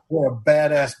we're a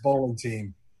badass bowling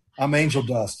team. I'm Angel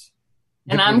Dust,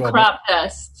 and I'm Crop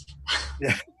Dust.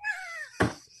 Yeah.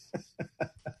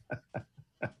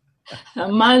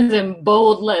 Mine's in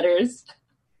bold letters.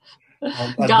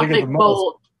 Gothic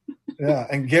bold. Yeah,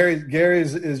 and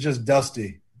Gary's is just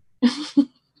Dusty.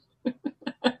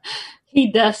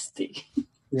 He Dusty.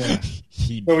 Yeah.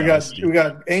 So we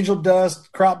got Angel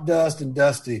Dust, Crop Dust, and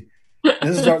Dusty.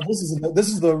 This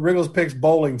is the Wriggles Picks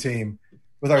bowling team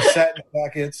with our satin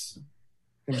jackets,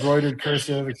 embroidered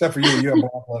cursive. Except for you have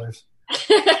black letters.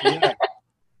 Yeah.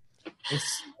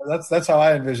 That's how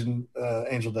I envision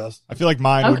Angel Dust. I feel like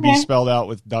mine would be spelled out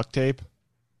with duct tape.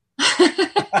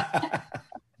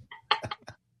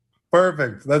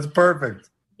 Perfect. That's perfect.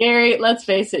 Gary, let's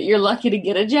face it. You're lucky to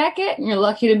get a jacket, and you're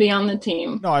lucky to be on the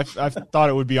team. No, I thought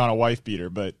it would be on a wife beater,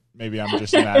 but maybe I'm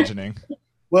just imagining.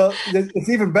 Well, it's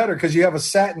even better because you have a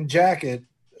satin jacket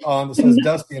on that says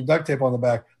Dusty and duct tape on the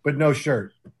back, but no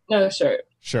shirt. No shirt.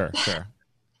 Sure.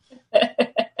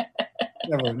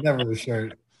 Never the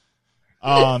shirt.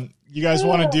 You guys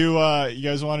want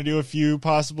to do a few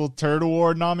possible Turd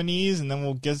Award nominees, and then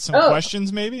we'll get some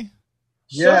questions, maybe?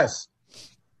 Yes.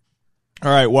 All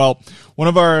right. Well, one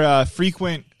of our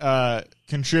frequent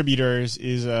contributors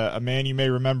is a man you may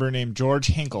remember named George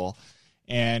Hinkle,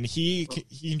 and he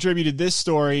contributed this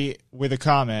story with a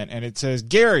comment, and it says,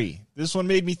 "Gary, this one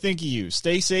made me think of you.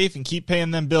 Stay safe and keep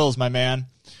paying them bills, my man."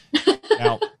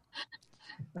 Now,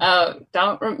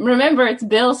 don't remember it's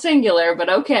Bill singular, but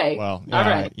okay. Well, yeah, all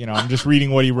right. I'm just reading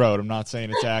what he wrote. I'm not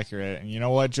saying it's accurate. And you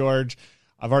know what, George?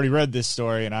 I've already read this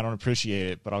story, and I don't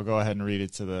appreciate it, but I'll go ahead and read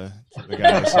it to the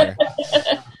guys here.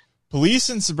 Police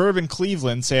in suburban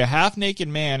Cleveland say a half-naked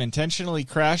man intentionally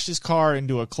crashed his car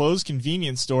into a closed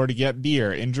convenience store to get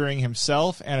beer, injuring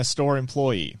himself and a store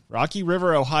employee. Rocky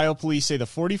River, Ohio police say the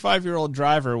 45-year-old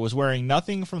driver was wearing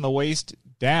nothing from the waist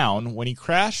down when he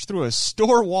crashed through a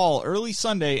store wall early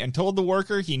Sunday and told the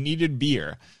worker he needed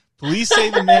beer. Police say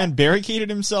the man barricaded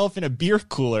himself in a beer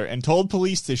cooler and told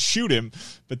police to shoot him,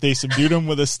 but they subdued him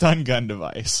with a stun gun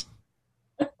device.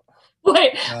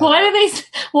 Wait,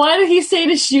 why did he say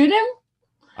to shoot him?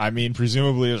 I mean,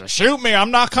 presumably it was shoot me, I'm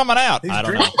not coming out. I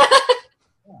don't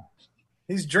know.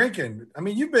 He's drinking. I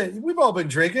mean, we've all been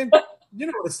drinking. You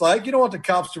know what it's like. You don't want the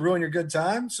cops to ruin your good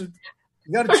time, so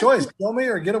you got a choice: kill me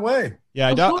or get away. Yeah,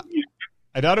 I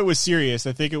doubt it was serious.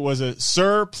 I think it was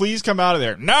sir, please come out of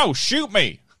there. No, shoot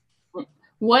me.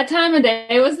 What time of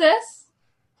day was this?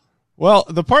 Well,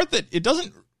 the part that it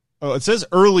doesn't, it says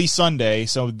early Sunday,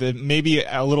 so maybe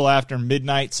a little after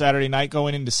midnight Saturday night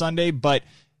going into Sunday, but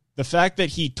the fact that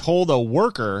he told a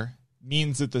worker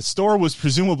means that the store was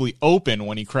presumably open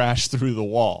when he crashed through the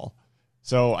wall.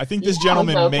 So I think this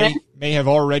gentleman may have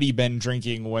already been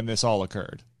drinking when this all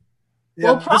occurred.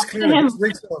 Yeah,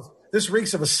 this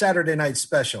reeks of a Saturday night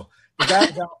special. The guy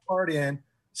was out partying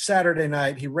Saturday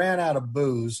night. He ran out of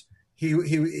booze.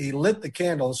 He lit the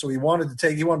candle, so he wanted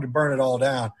to burn it all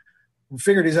down. We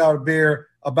figured he's out of beer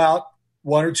about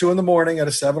 1 or 2 in the morning at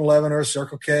a 7-Eleven or a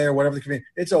Circle K or whatever the convenience.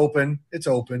 It's open.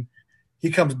 He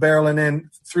comes barreling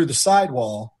in through the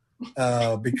sidewall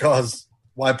because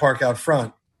why park out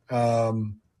front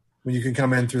when you can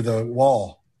come in through the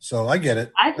wall? So I get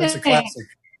it. That's a classic.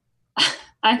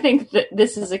 I think that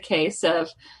this is a case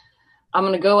of I'm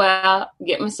going to go out,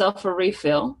 get myself a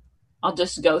refill. I'll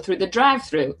just go through the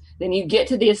drive-thru. Then you get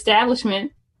to the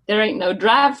establishment, there ain't no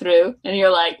drive-thru, and you're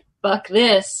like, fuck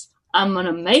this, I'm going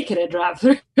to make it a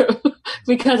drive-thru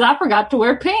because I forgot to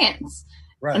wear pants.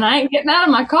 Right. And I ain't getting out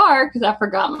of my car because I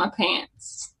forgot my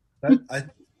pants.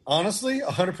 Honestly,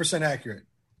 100% accurate.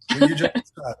 What you just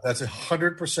said, that's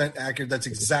 100% accurate. That's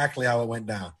exactly how it went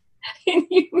down. Can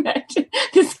you imagine?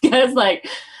 This guy's like,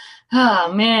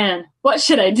 oh, man, what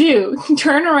should I do?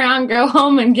 Turn around, go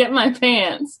home, and get my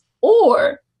pants.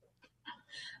 Or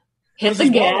hit the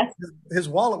gas. His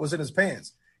wallet was in his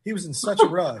pants. He was in such a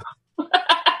rush.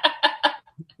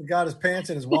 He got his pants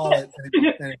in his wallet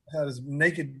and had his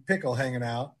naked pickle hanging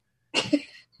out. He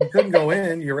couldn't go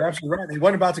in. You're absolutely right. He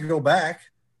wasn't about to go back.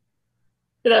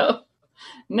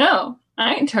 No,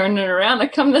 I ain't turning around. I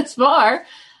come this far.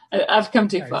 I've come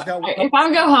too far. If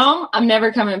I go home, I'm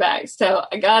never coming back. So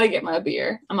I got to get my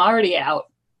beer. I'm already out.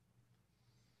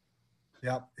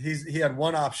 Yeah, he had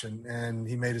one option, and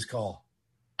he made his call.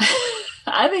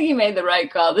 I think he made the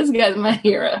right call. This guy's my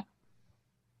hero.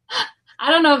 I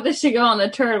don't know if this should go on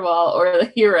the turd wall or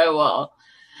the hero wall.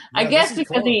 Yeah, I guess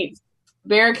because he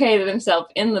barricaded himself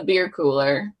in the beer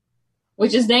cooler,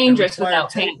 which is dangerous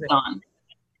without pants on.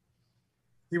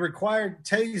 He required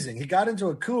tasing. He got into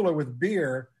a cooler with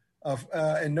beer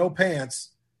and no pants.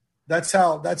 That's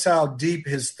how deep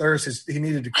his thirst is. He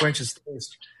needed to quench his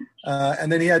thirst,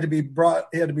 and then he had to be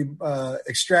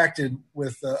extracted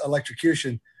with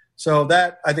electrocution. So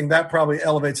I think that probably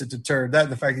elevates it to turd. That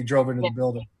and the fact he drove into the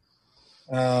building.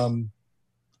 The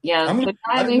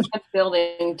driving the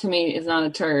building to me is not a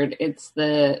turd. It's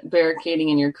the barricading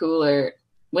in your cooler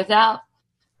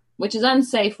which is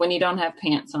unsafe when you don't have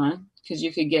pants on because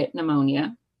you could get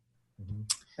pneumonia.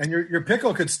 And your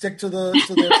pickle could stick to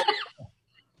the.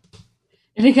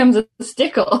 It becomes a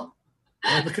stickle.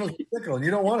 It becomes a stickle, and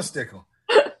you don't want a stickle.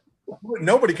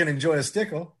 Nobody can enjoy a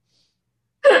stickle.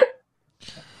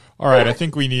 All right, I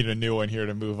think we need a new one here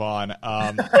to move on.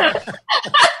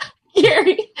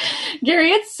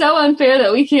 Gary, it's so unfair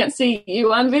that we can't see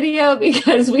you on video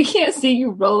because we can't see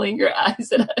you rolling your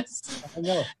eyes at us. I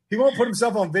know. He won't put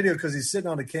himself on video because he's sitting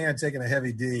on a can taking a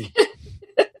heavy D.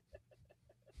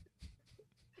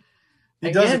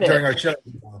 He does it during our shows.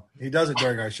 He does it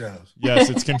during our shows.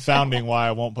 Yes, it's confounding why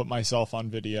I won't put myself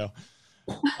on video.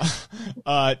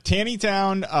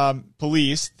 Taneytown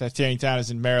police, that Taneytown is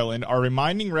in Maryland, are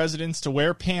reminding residents to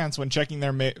wear pants when checking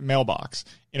their mailbox.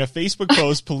 In a Facebook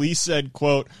post, police said,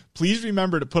 quote, "Please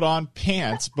remember to put on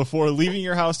pants before leaving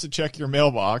your house to check your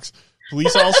mailbox."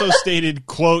 Police also stated,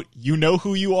 quote, "You know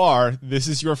who you are. This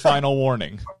is your final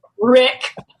warning."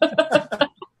 Rick.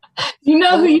 You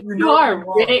know who you are,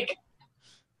 Rick.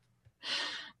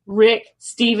 Rick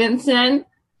Stevenson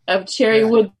of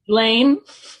Cherrywood Lane.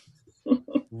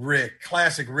 Rick,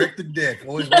 classic Rick the Dick,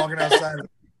 always walking outside,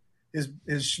 his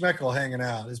schmeckle hanging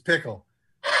out, his pickle.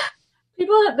 They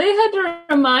had to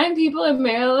remind people in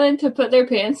Maryland to put their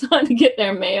pants on to get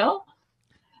their mail.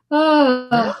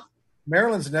 Oh.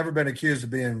 Maryland's never been accused of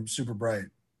being super bright.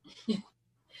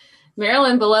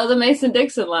 Maryland below the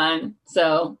Mason-Dixon line,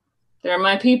 so they're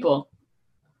my people,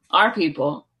 our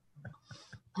people.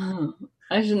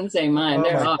 I shouldn't say mine.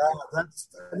 They're all.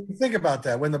 Think about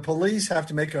that. When the police have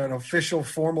to make an official,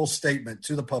 formal statement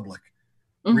to the public,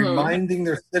 reminding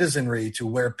their citizenry to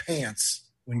wear pants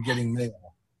when getting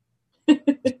mail.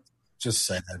 Just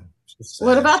sad.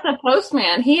 What about the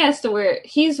postman?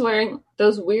 He's wearing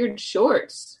those weird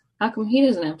shorts. How come he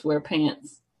doesn't have to wear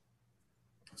pants?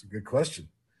 That's a good question.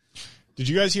 Did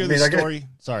you guys hear the story?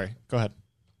 Sorry, go ahead.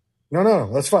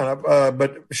 No, that's fine.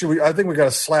 But I think we got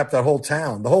to slap that whole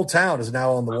town. The whole town is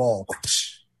now on the wall.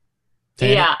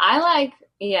 Yeah,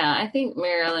 I think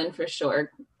Maryland for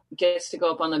sure gets to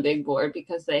go up on the big board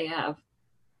because they have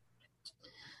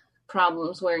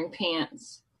problems wearing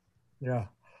pants. Yeah.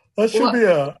 That should be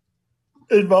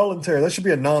involuntary. That should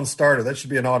be a non-starter. That should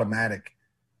be an automatic.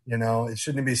 You know, it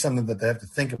shouldn't be something that they have to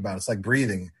think about. It's like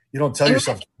breathing. You don't tell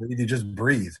yourself to breathe. You just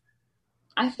breathe.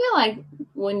 I feel like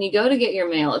when you go to get your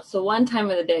mail, it's the one time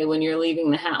of the day when you're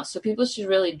leaving the house. So people should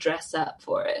really dress up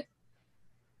for it.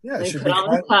 Yeah, it should put on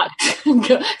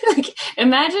the like,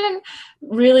 imagine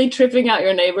really tripping out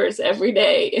your neighbors every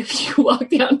day if you walk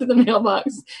down to the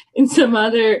mailbox in some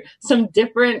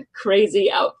different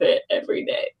crazy outfit every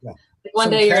day. Yeah. Like one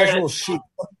some day casual chic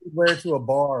you wear to a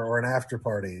bar or an after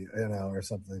party, or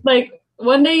something. Like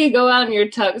one day you go out in your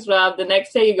tux, Rob. The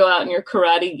next day you go out in your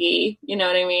karate gi. You know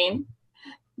what I mean?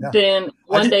 Yeah. Then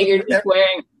one day you're just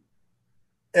wearing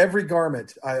every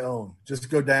garment I own. Just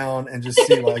go down and just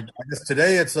see. Like, I guess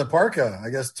today it's a parka. I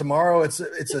guess tomorrow it's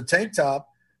a tank top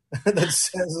that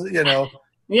says,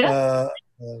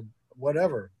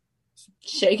 whatever.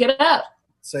 Shake it up.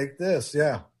 Shake this,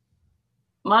 yeah.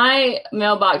 My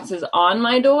mailbox is on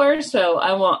my door, so I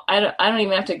don't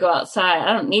even have to go outside.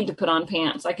 I don't need to put on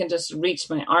pants. I can just reach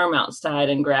my arm outside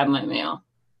and grab my mail.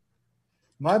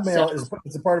 My mail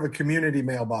it's a part of a community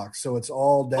mailbox, so it's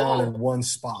all down in one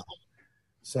spot.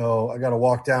 So I got to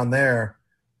walk down there.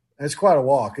 It's quite a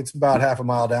walk. It's about half a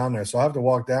mile down there, so I have to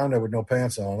walk down there with no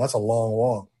pants on. That's a long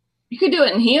walk. You could do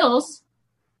it in heels.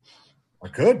 I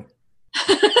could.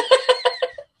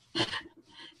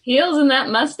 Heels and that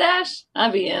mustache,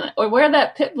 I'd be in it. Or wear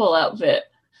that Pitbull outfit,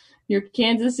 your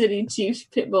Kansas City Chiefs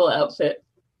Pitbull outfit.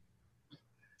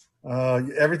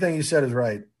 Everything you said is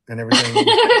right, and everything.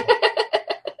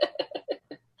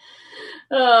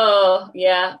 Oh,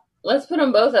 yeah. Let's put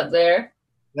them both up there.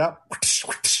 Yep.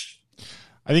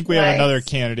 I think we have another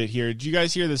candidate here. Did you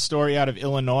guys hear the story out of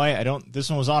Illinois? This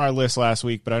one was on our list last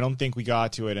week, but I don't think we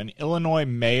got to it. An Illinois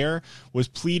mayor was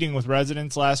pleading with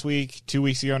residents last week, 2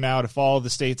 weeks ago now, to follow the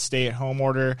state's stay-at-home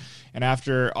order. And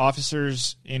after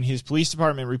officers in his police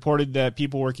department reported that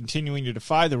people were continuing to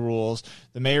defy the rules,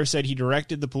 the mayor said he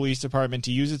directed the police department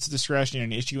to use its discretion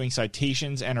in issuing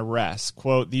citations and arrests.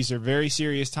 Quote, "These are very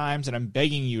serious times, and I'm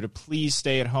begging you to please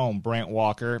stay at home," Brant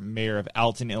Walker, mayor of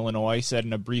Alton, Illinois, said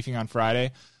in a briefing on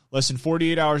Friday. Less than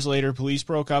 48 hours later, police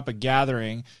broke up a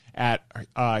gathering at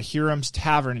Hiram's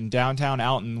Tavern in downtown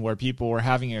Alton where people were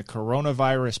having a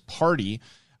coronavirus party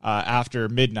after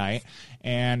midnight.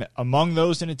 And among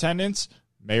those in attendance,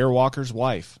 Mayor Walker's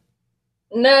wife.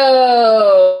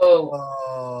 No.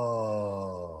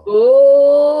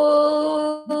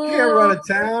 Oh. You can't run a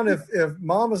town if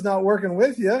mama's not working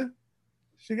with you.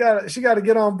 She got to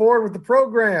get on board with the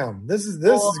program. This is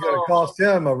going to cost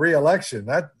him a re-election.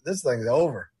 This thing's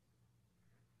over.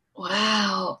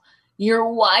 Wow.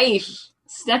 Your wife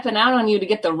stepping out on you to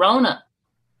get the Rona.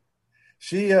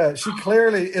 She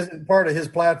clearly isn't part of his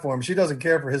platform. She doesn't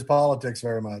care for his politics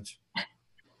very much.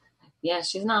 Yeah,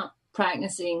 she's not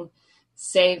practicing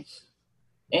safe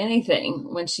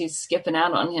anything when she's skipping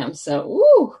out on him. So,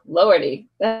 ooh, Lordy,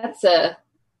 that's a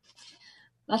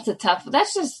tough.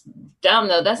 That's just dumb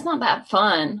though. That's not that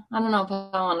fun. I don't know if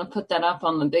I want to put that up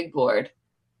on the big board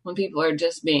when people are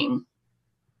just being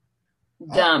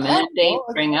dumb and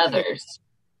endangering others.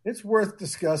 It's worth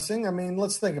discussing. I mean,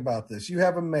 let's think about this. You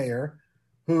have a mayor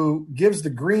who gives the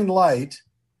green light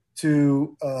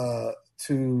to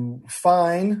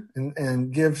fine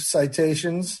and give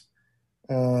citations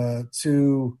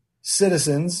to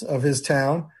citizens of his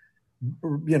town,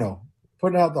 you know,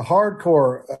 putting out the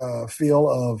hardcore feel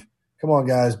of, come on,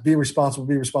 guys, be responsible,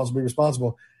 be responsible, be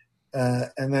responsible.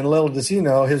 And then little does he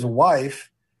know, his wife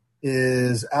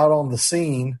is out on the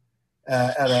scene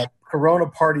at a Corona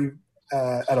party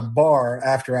at a bar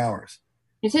after hours.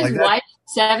 Is his wife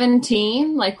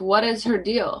 17? Like, what is her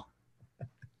deal?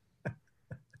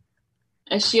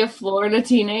 Is she a Florida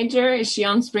teenager? Is she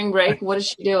on spring break? What is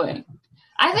she doing?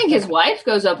 I think his wife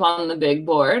goes up on the big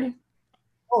board.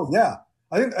 Oh, yeah.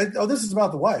 This is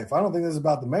about the wife. I don't think this is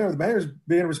about the mayor. The mayor's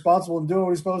being responsible and doing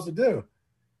what he's supposed to do.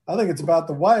 I think it's about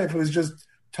the wife who's just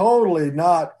totally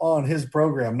not on his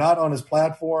program, not on his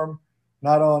platform,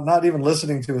 not even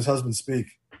listening to his husband speak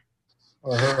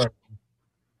or her.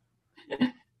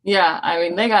 Yeah, I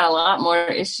mean, they got a lot more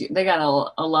issues. They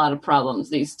got a lot of problems,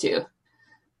 these two.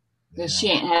 Because she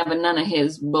ain't having none of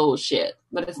his bullshit.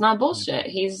 But it's not bullshit.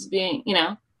 He's being,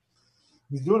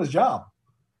 he's doing his job.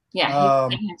 Yeah,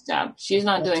 he's doing his job. She's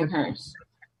not doing hers.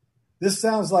 This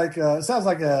sounds like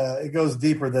it goes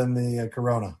deeper than the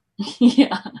Corona.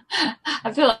 Yeah,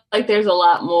 I feel like there's a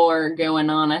lot more going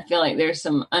on. I feel like there's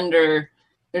some anger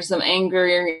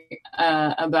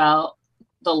about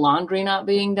the laundry not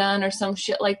being done or some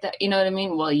shit like that. You know what I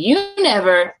mean? Well, you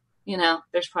never.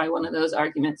 There's probably one of those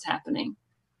arguments happening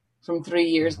from 3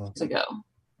 years ago.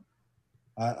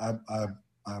 I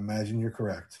imagine you're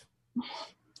correct.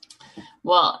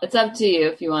 Well, it's up to you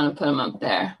if you want to put them up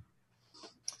there.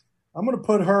 I'm going to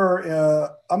put her.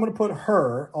 I'm going to put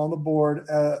her on the board,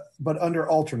 but under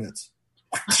alternates.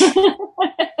 It's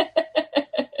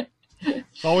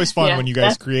always fun when you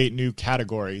guys create new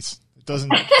categories. It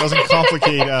doesn't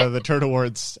complicate the Turd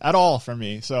Awards at all for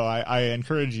me. So I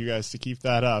encourage you guys to keep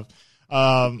that up.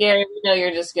 Gary, we know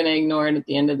you're just going to ignore it at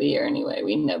the end of the year anyway.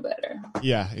 We know better.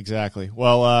 Yeah, exactly.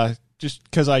 Well, just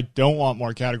because I don't want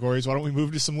more categories, why don't we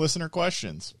move to some listener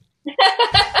questions?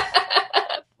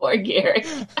 Poor Gary.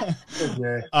 Poor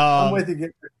Gary. I'm with you,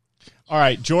 Gary. All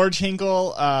right, George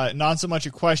Hinkle, not so much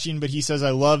a question, but he says,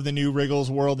 I love the new Wriggles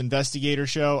World Investigator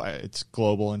show. It's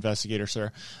Global Investigator,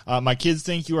 sir. My kids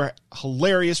think you are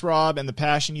hilarious, Rob, and the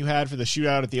passion you had for the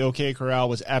shootout at the OK Corral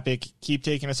was epic. Keep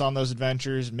taking us on those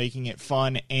adventures, making it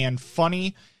fun and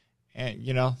funny. And,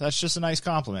 that's just a nice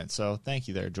compliment. So thank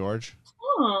you there, George.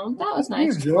 Oh, that was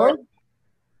nice. Thank you, George.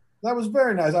 That was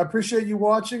very nice. I appreciate you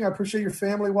watching. I appreciate your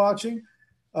family watching.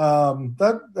 And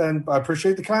I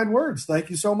appreciate the kind words. Thank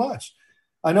you so much.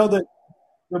 I know that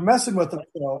they're messing with us.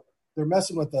 They're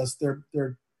messing with us. They're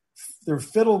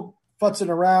fiddle futzing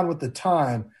around with the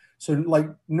time. So like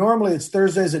normally it's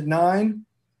Thursdays at 9,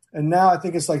 and now I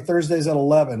think it's like Thursdays at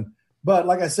 11. But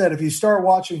like I said, if you start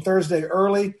watching Thursday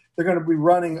early, they're going to be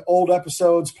running old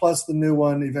episodes plus the new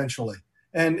one eventually.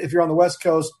 And if you're on the West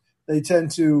Coast, they tend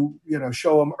to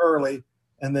show them early,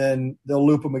 and then they'll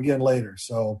loop them again later.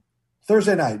 So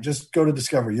Thursday night, just go to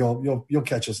Discovery. You'll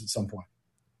catch us at some point.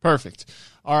 Perfect.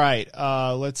 All right.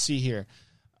 Let's see here.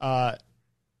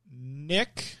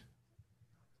 Nick.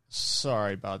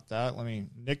 Sorry about that.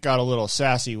 Nick got a little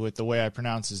sassy with the way I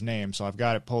pronounce his name, so I've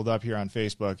got it pulled up here on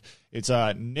Facebook. It's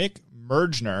Nick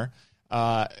Mergner.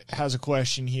 Has a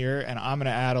question here, and I'm going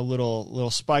to add a little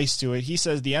spice to it. He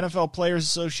says the NFL Players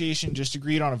Association just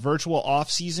agreed on a virtual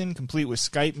offseason complete with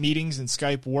Skype meetings and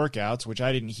Skype workouts, which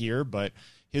I didn't hear, but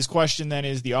his question then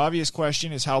is, the obvious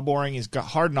question is, how boring is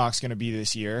Hard Knocks going to be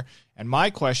this year? And my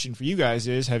question for you guys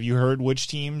is, have you heard which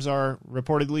teams are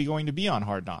reportedly going to be on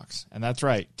Hard Knocks? And that's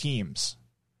right, teams.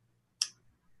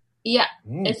 Yeah.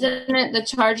 Isn't it the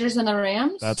Chargers and the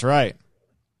Rams? That's right.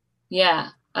 Yeah.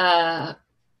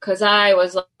 Because I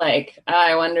was like,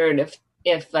 I wondered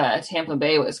if Tampa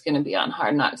Bay was going to be on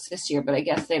Hard Knocks this year, but I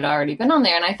guess they'd already been on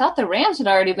there. And I thought the Rams had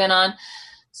already been on.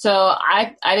 So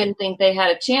I didn't think they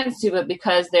had a chance to, but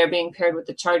because they're being paired with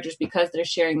the Chargers, because they're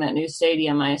sharing that new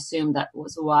stadium, I assumed that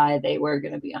was why they were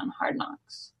going to be on Hard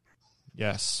Knocks.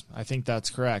 Yes, I think that's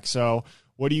correct. So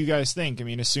what do you guys think? I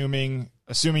mean, assuming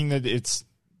that it's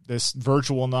this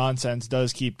virtual nonsense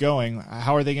does keep going,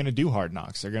 how are they going to do Hard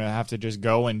Knocks? They're going to have to just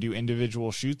go and do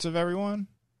individual shoots of everyone?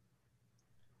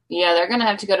 Yeah, they're going to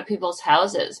have to go to people's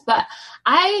houses. But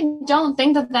I don't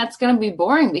think that that's going to be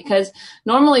boring, because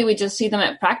normally we just see them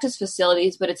at practice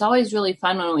facilities, but it's always really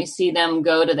fun when we see them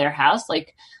go to their house.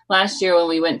 Like last year when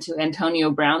we went to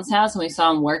Antonio Brown's house and we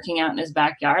saw him working out in his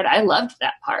backyard, I loved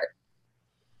that part.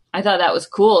 I thought that was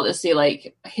cool to see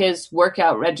like his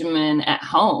workout regimen at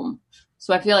home.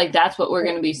 So I feel like that's what we're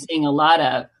going to be seeing a lot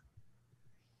of.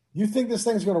 You think this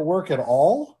thing's going to work at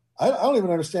all? I don't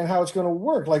even understand how it's going to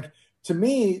work. Like, to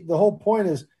me, the whole point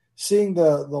is seeing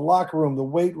the locker room, the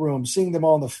weight room, seeing them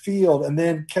on the field, and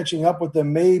then catching up with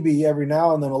them maybe every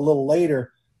now and then a little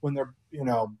later when they're,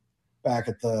 back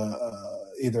at the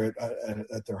either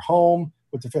at their home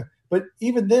with the. But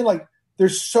even then, like,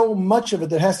 there's so much of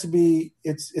it that has to be.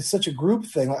 It's such a group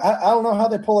thing. Like, I don't know how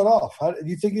they pull it off. Do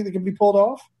you think it can be pulled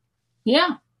off?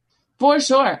 Yeah, for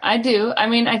sure. I do. I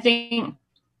mean, I think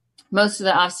most of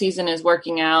the off season is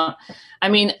working out. I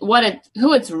mean,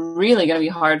 who it's really going to be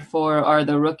hard for are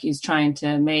the rookies trying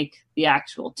to make the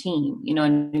actual team. You know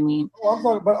what I mean?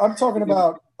 Well, I'm talking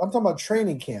about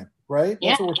training camp, right?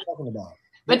 Yeah. That's what we're talking about.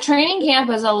 But training camp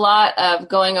is a lot of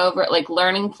going over, like,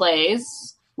 learning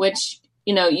plays, which,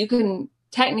 you can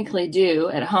technically do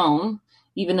at home,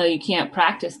 even though you can't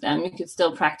practice them. You could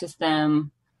still practice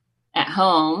them at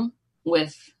home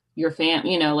with your your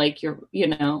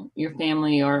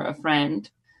family or a friend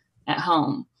at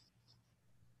home.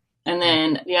 And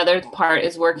then the other part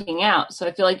is working out. So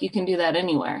I feel like you can do that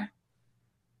anywhere.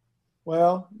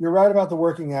 Well, you're right about the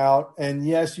working out. And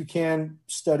yes, you can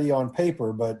study on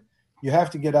paper, but you have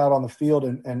to get out on the field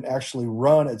and actually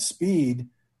run at speed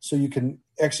so you can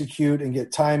execute and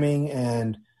get timing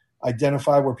and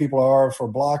identify where people are for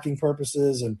blocking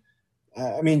purposes. And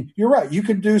I mean, you're right. You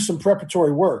can do some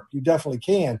preparatory work. You definitely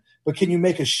can. But can you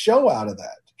make a show out of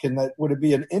that? Would it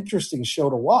be an interesting show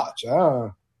to watch?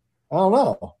 I don't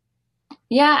know.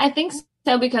 Yeah, I think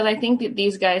so, because I think that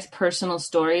these guys' personal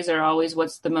stories are always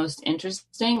what's the most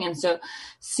interesting. And so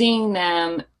seeing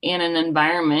them in an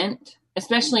environment,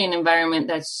 especially an environment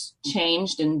that's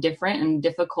changed and different and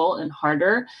difficult and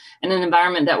harder, and an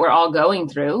environment that we're all going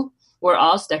through. We're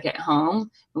all stuck at home.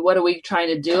 What are we trying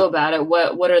to do about it?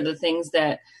 What are the things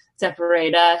that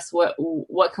separate us?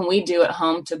 What can we do at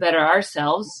home to better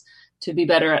ourselves, to be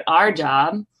better at our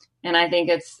job? And I think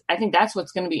that's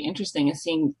what's going to be interesting, is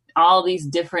seeing all these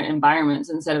different environments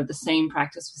instead of the same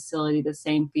practice facility, the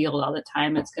same field all the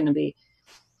time. It's going to be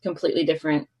completely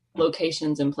different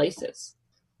locations and places.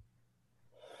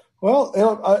 Well,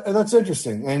 that's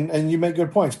interesting, and you make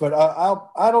good points, but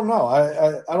I don't know.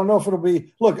 I don't know if it'll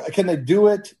be. Look, can they do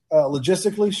it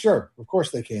logistically? Sure, of course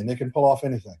they can. They can pull off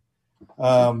anything.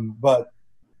 But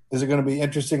is it going to be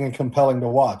interesting and compelling to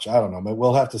watch? I don't know. But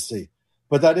we'll have to see.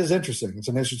 But that is interesting. It's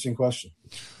an interesting question.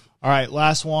 All right,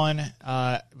 last one.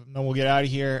 Then we'll get out of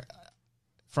here.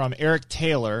 From Eric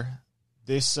Taylor,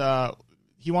 this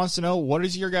he wants to know, what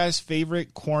is your guys'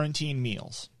 favorite quarantine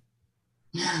meals?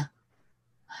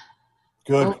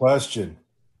 Good question.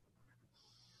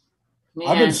 Man,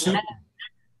 I've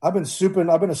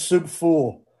been a soup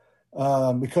fool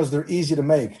because they're easy to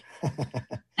make,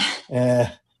 and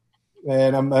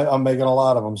I'm making a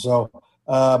lot of them. So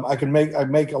I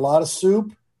make a lot of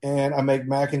soup, and I make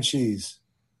mac and cheese.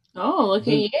 Oh, look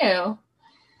at you!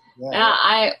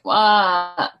 Yeah.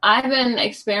 I've been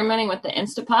experimenting with the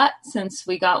Instapot since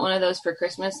we got one of those for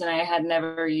Christmas, and I had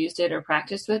never used it or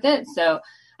practiced with it. So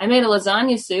I made a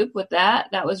lasagna soup with that.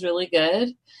 That was really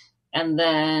good. And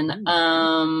then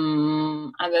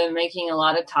I've been making a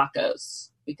lot of tacos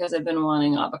because I've been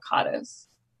wanting avocados.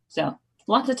 So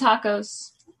lots of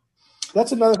tacos.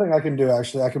 That's another thing I can do,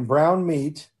 actually. I can brown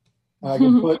meat. I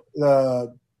can put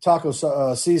taco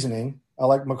seasoning. I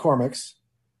like McCormick's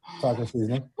taco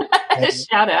seasoning.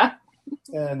 Shout out.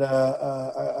 And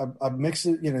I mix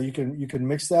it. You can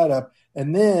mix that up.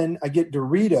 And then I get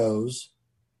Doritos.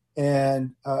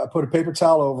 And I put a paper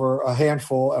towel over a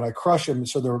handful, and I crush them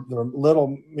so they're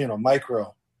little,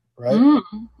 micro, right?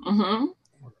 Mm-hmm.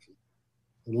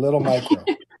 Little micro.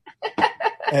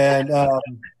 And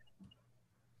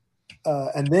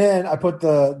then I put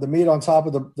the meat on top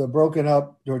of the broken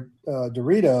up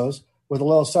Doritos with a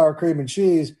little sour cream and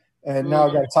cheese, and now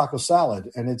I got a taco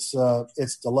salad, and it's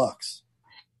deluxe.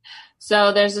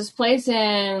 So there's this place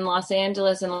in Los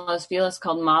Angeles and Los Feliz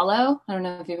called Malo. I don't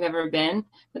know if you've ever been,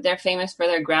 but they're famous for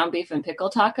their ground beef and pickle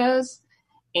tacos.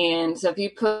 And so if you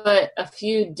put a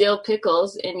few dill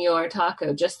pickles in your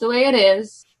taco, just the way it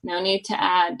is, no need to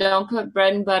add, don't put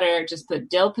bread and butter, just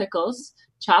put dill pickles,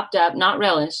 chopped up, not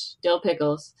relish, dill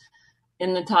pickles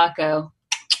in the taco.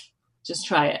 Just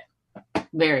try it.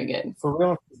 Very good. For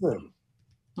real food.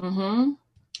 Mm-hmm.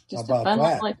 Just a fun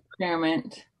little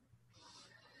experiment.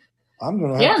 I'm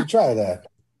going to have to try that.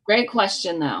 Great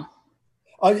question, though.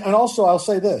 And also, I'll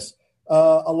say this.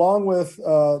 Along with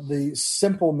the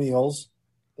simple meals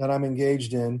that I'm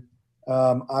engaged in,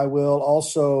 I will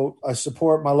also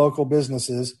support my local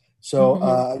businesses. So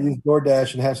I use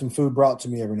DoorDash and have some food brought to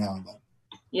me every now and then.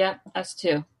 Yep, us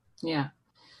too. Yeah.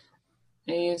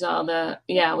 I use all the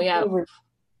we have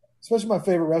especially my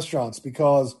favorite restaurants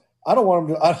because I don't want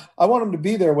them to I want them to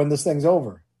be there when this thing's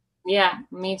over. Yeah,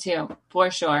 me too, for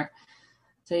sure.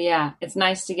 So yeah, it's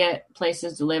nice to get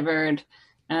places delivered.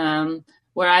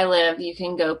 Where I live, you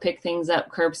can go pick things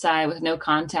up curbside with no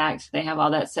contact. They have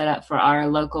all that set up for our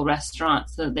local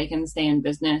restaurants so that they can stay in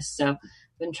business. So I've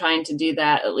been trying to do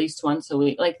that at least once a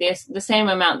week, like the same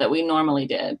amount that we normally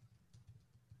did.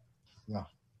 Yeah.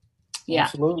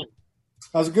 Absolutely.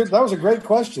 That was a great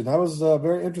question. That was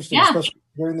very interesting, especially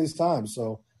during these times.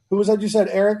 So who was that you said?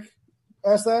 Eric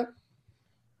asked that?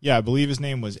 Yeah, I believe his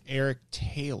name was Eric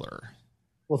Taylor.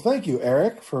 Well, thank you,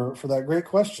 Eric, for that great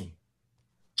question.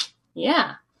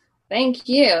 Yeah. Thank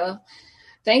you.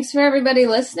 Thanks for everybody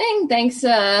listening. Thanks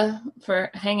for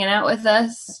hanging out with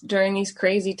us during these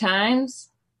crazy times.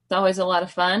 It's always a lot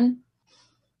of fun.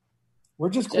 We're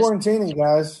just quarantining,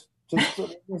 guys. That's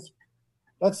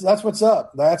what's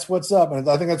up. That's what's up. And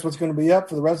I think that's what's going to be up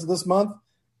for the rest of this month,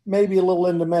 maybe a little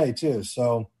into May too.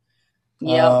 So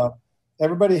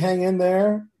everybody hang in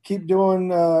there. Keep doing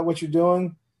what you're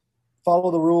doing.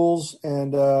 Follow the rules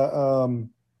and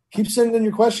keep sending in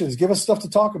your questions. Give us stuff to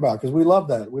talk about because we love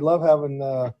that. We love having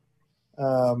to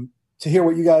hear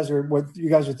what you guys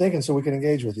are thinking so we can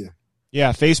engage with you.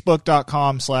 Yeah,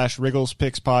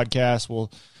 Facebook.com/WriggleSPicksPodcast.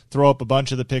 We'll throw up a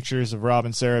bunch of the pictures of Rob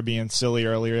and Sarah being silly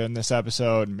earlier in this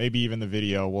episode, and maybe even the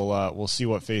video. We'll see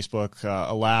what Facebook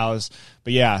allows.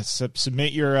 But yeah,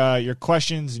 submit your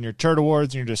questions and your Turd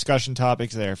Awards and your discussion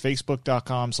topics there.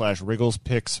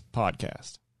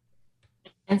 Facebook.com/WriggleSPicksPodcast.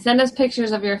 And send us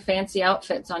pictures of your fancy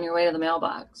outfits on your way to the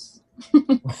mailbox.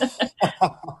 No,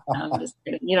 I'm just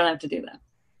kidding. You don't have to do that.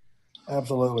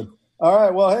 Absolutely. All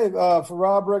right. Well, hey, for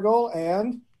Rob Riggle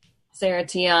and Sarah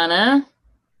Tiana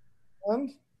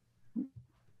and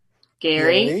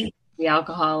Gary, the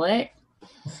alcoholic.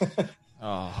 This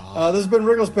has been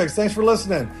Wriggles Picks. Thanks for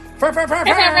listening.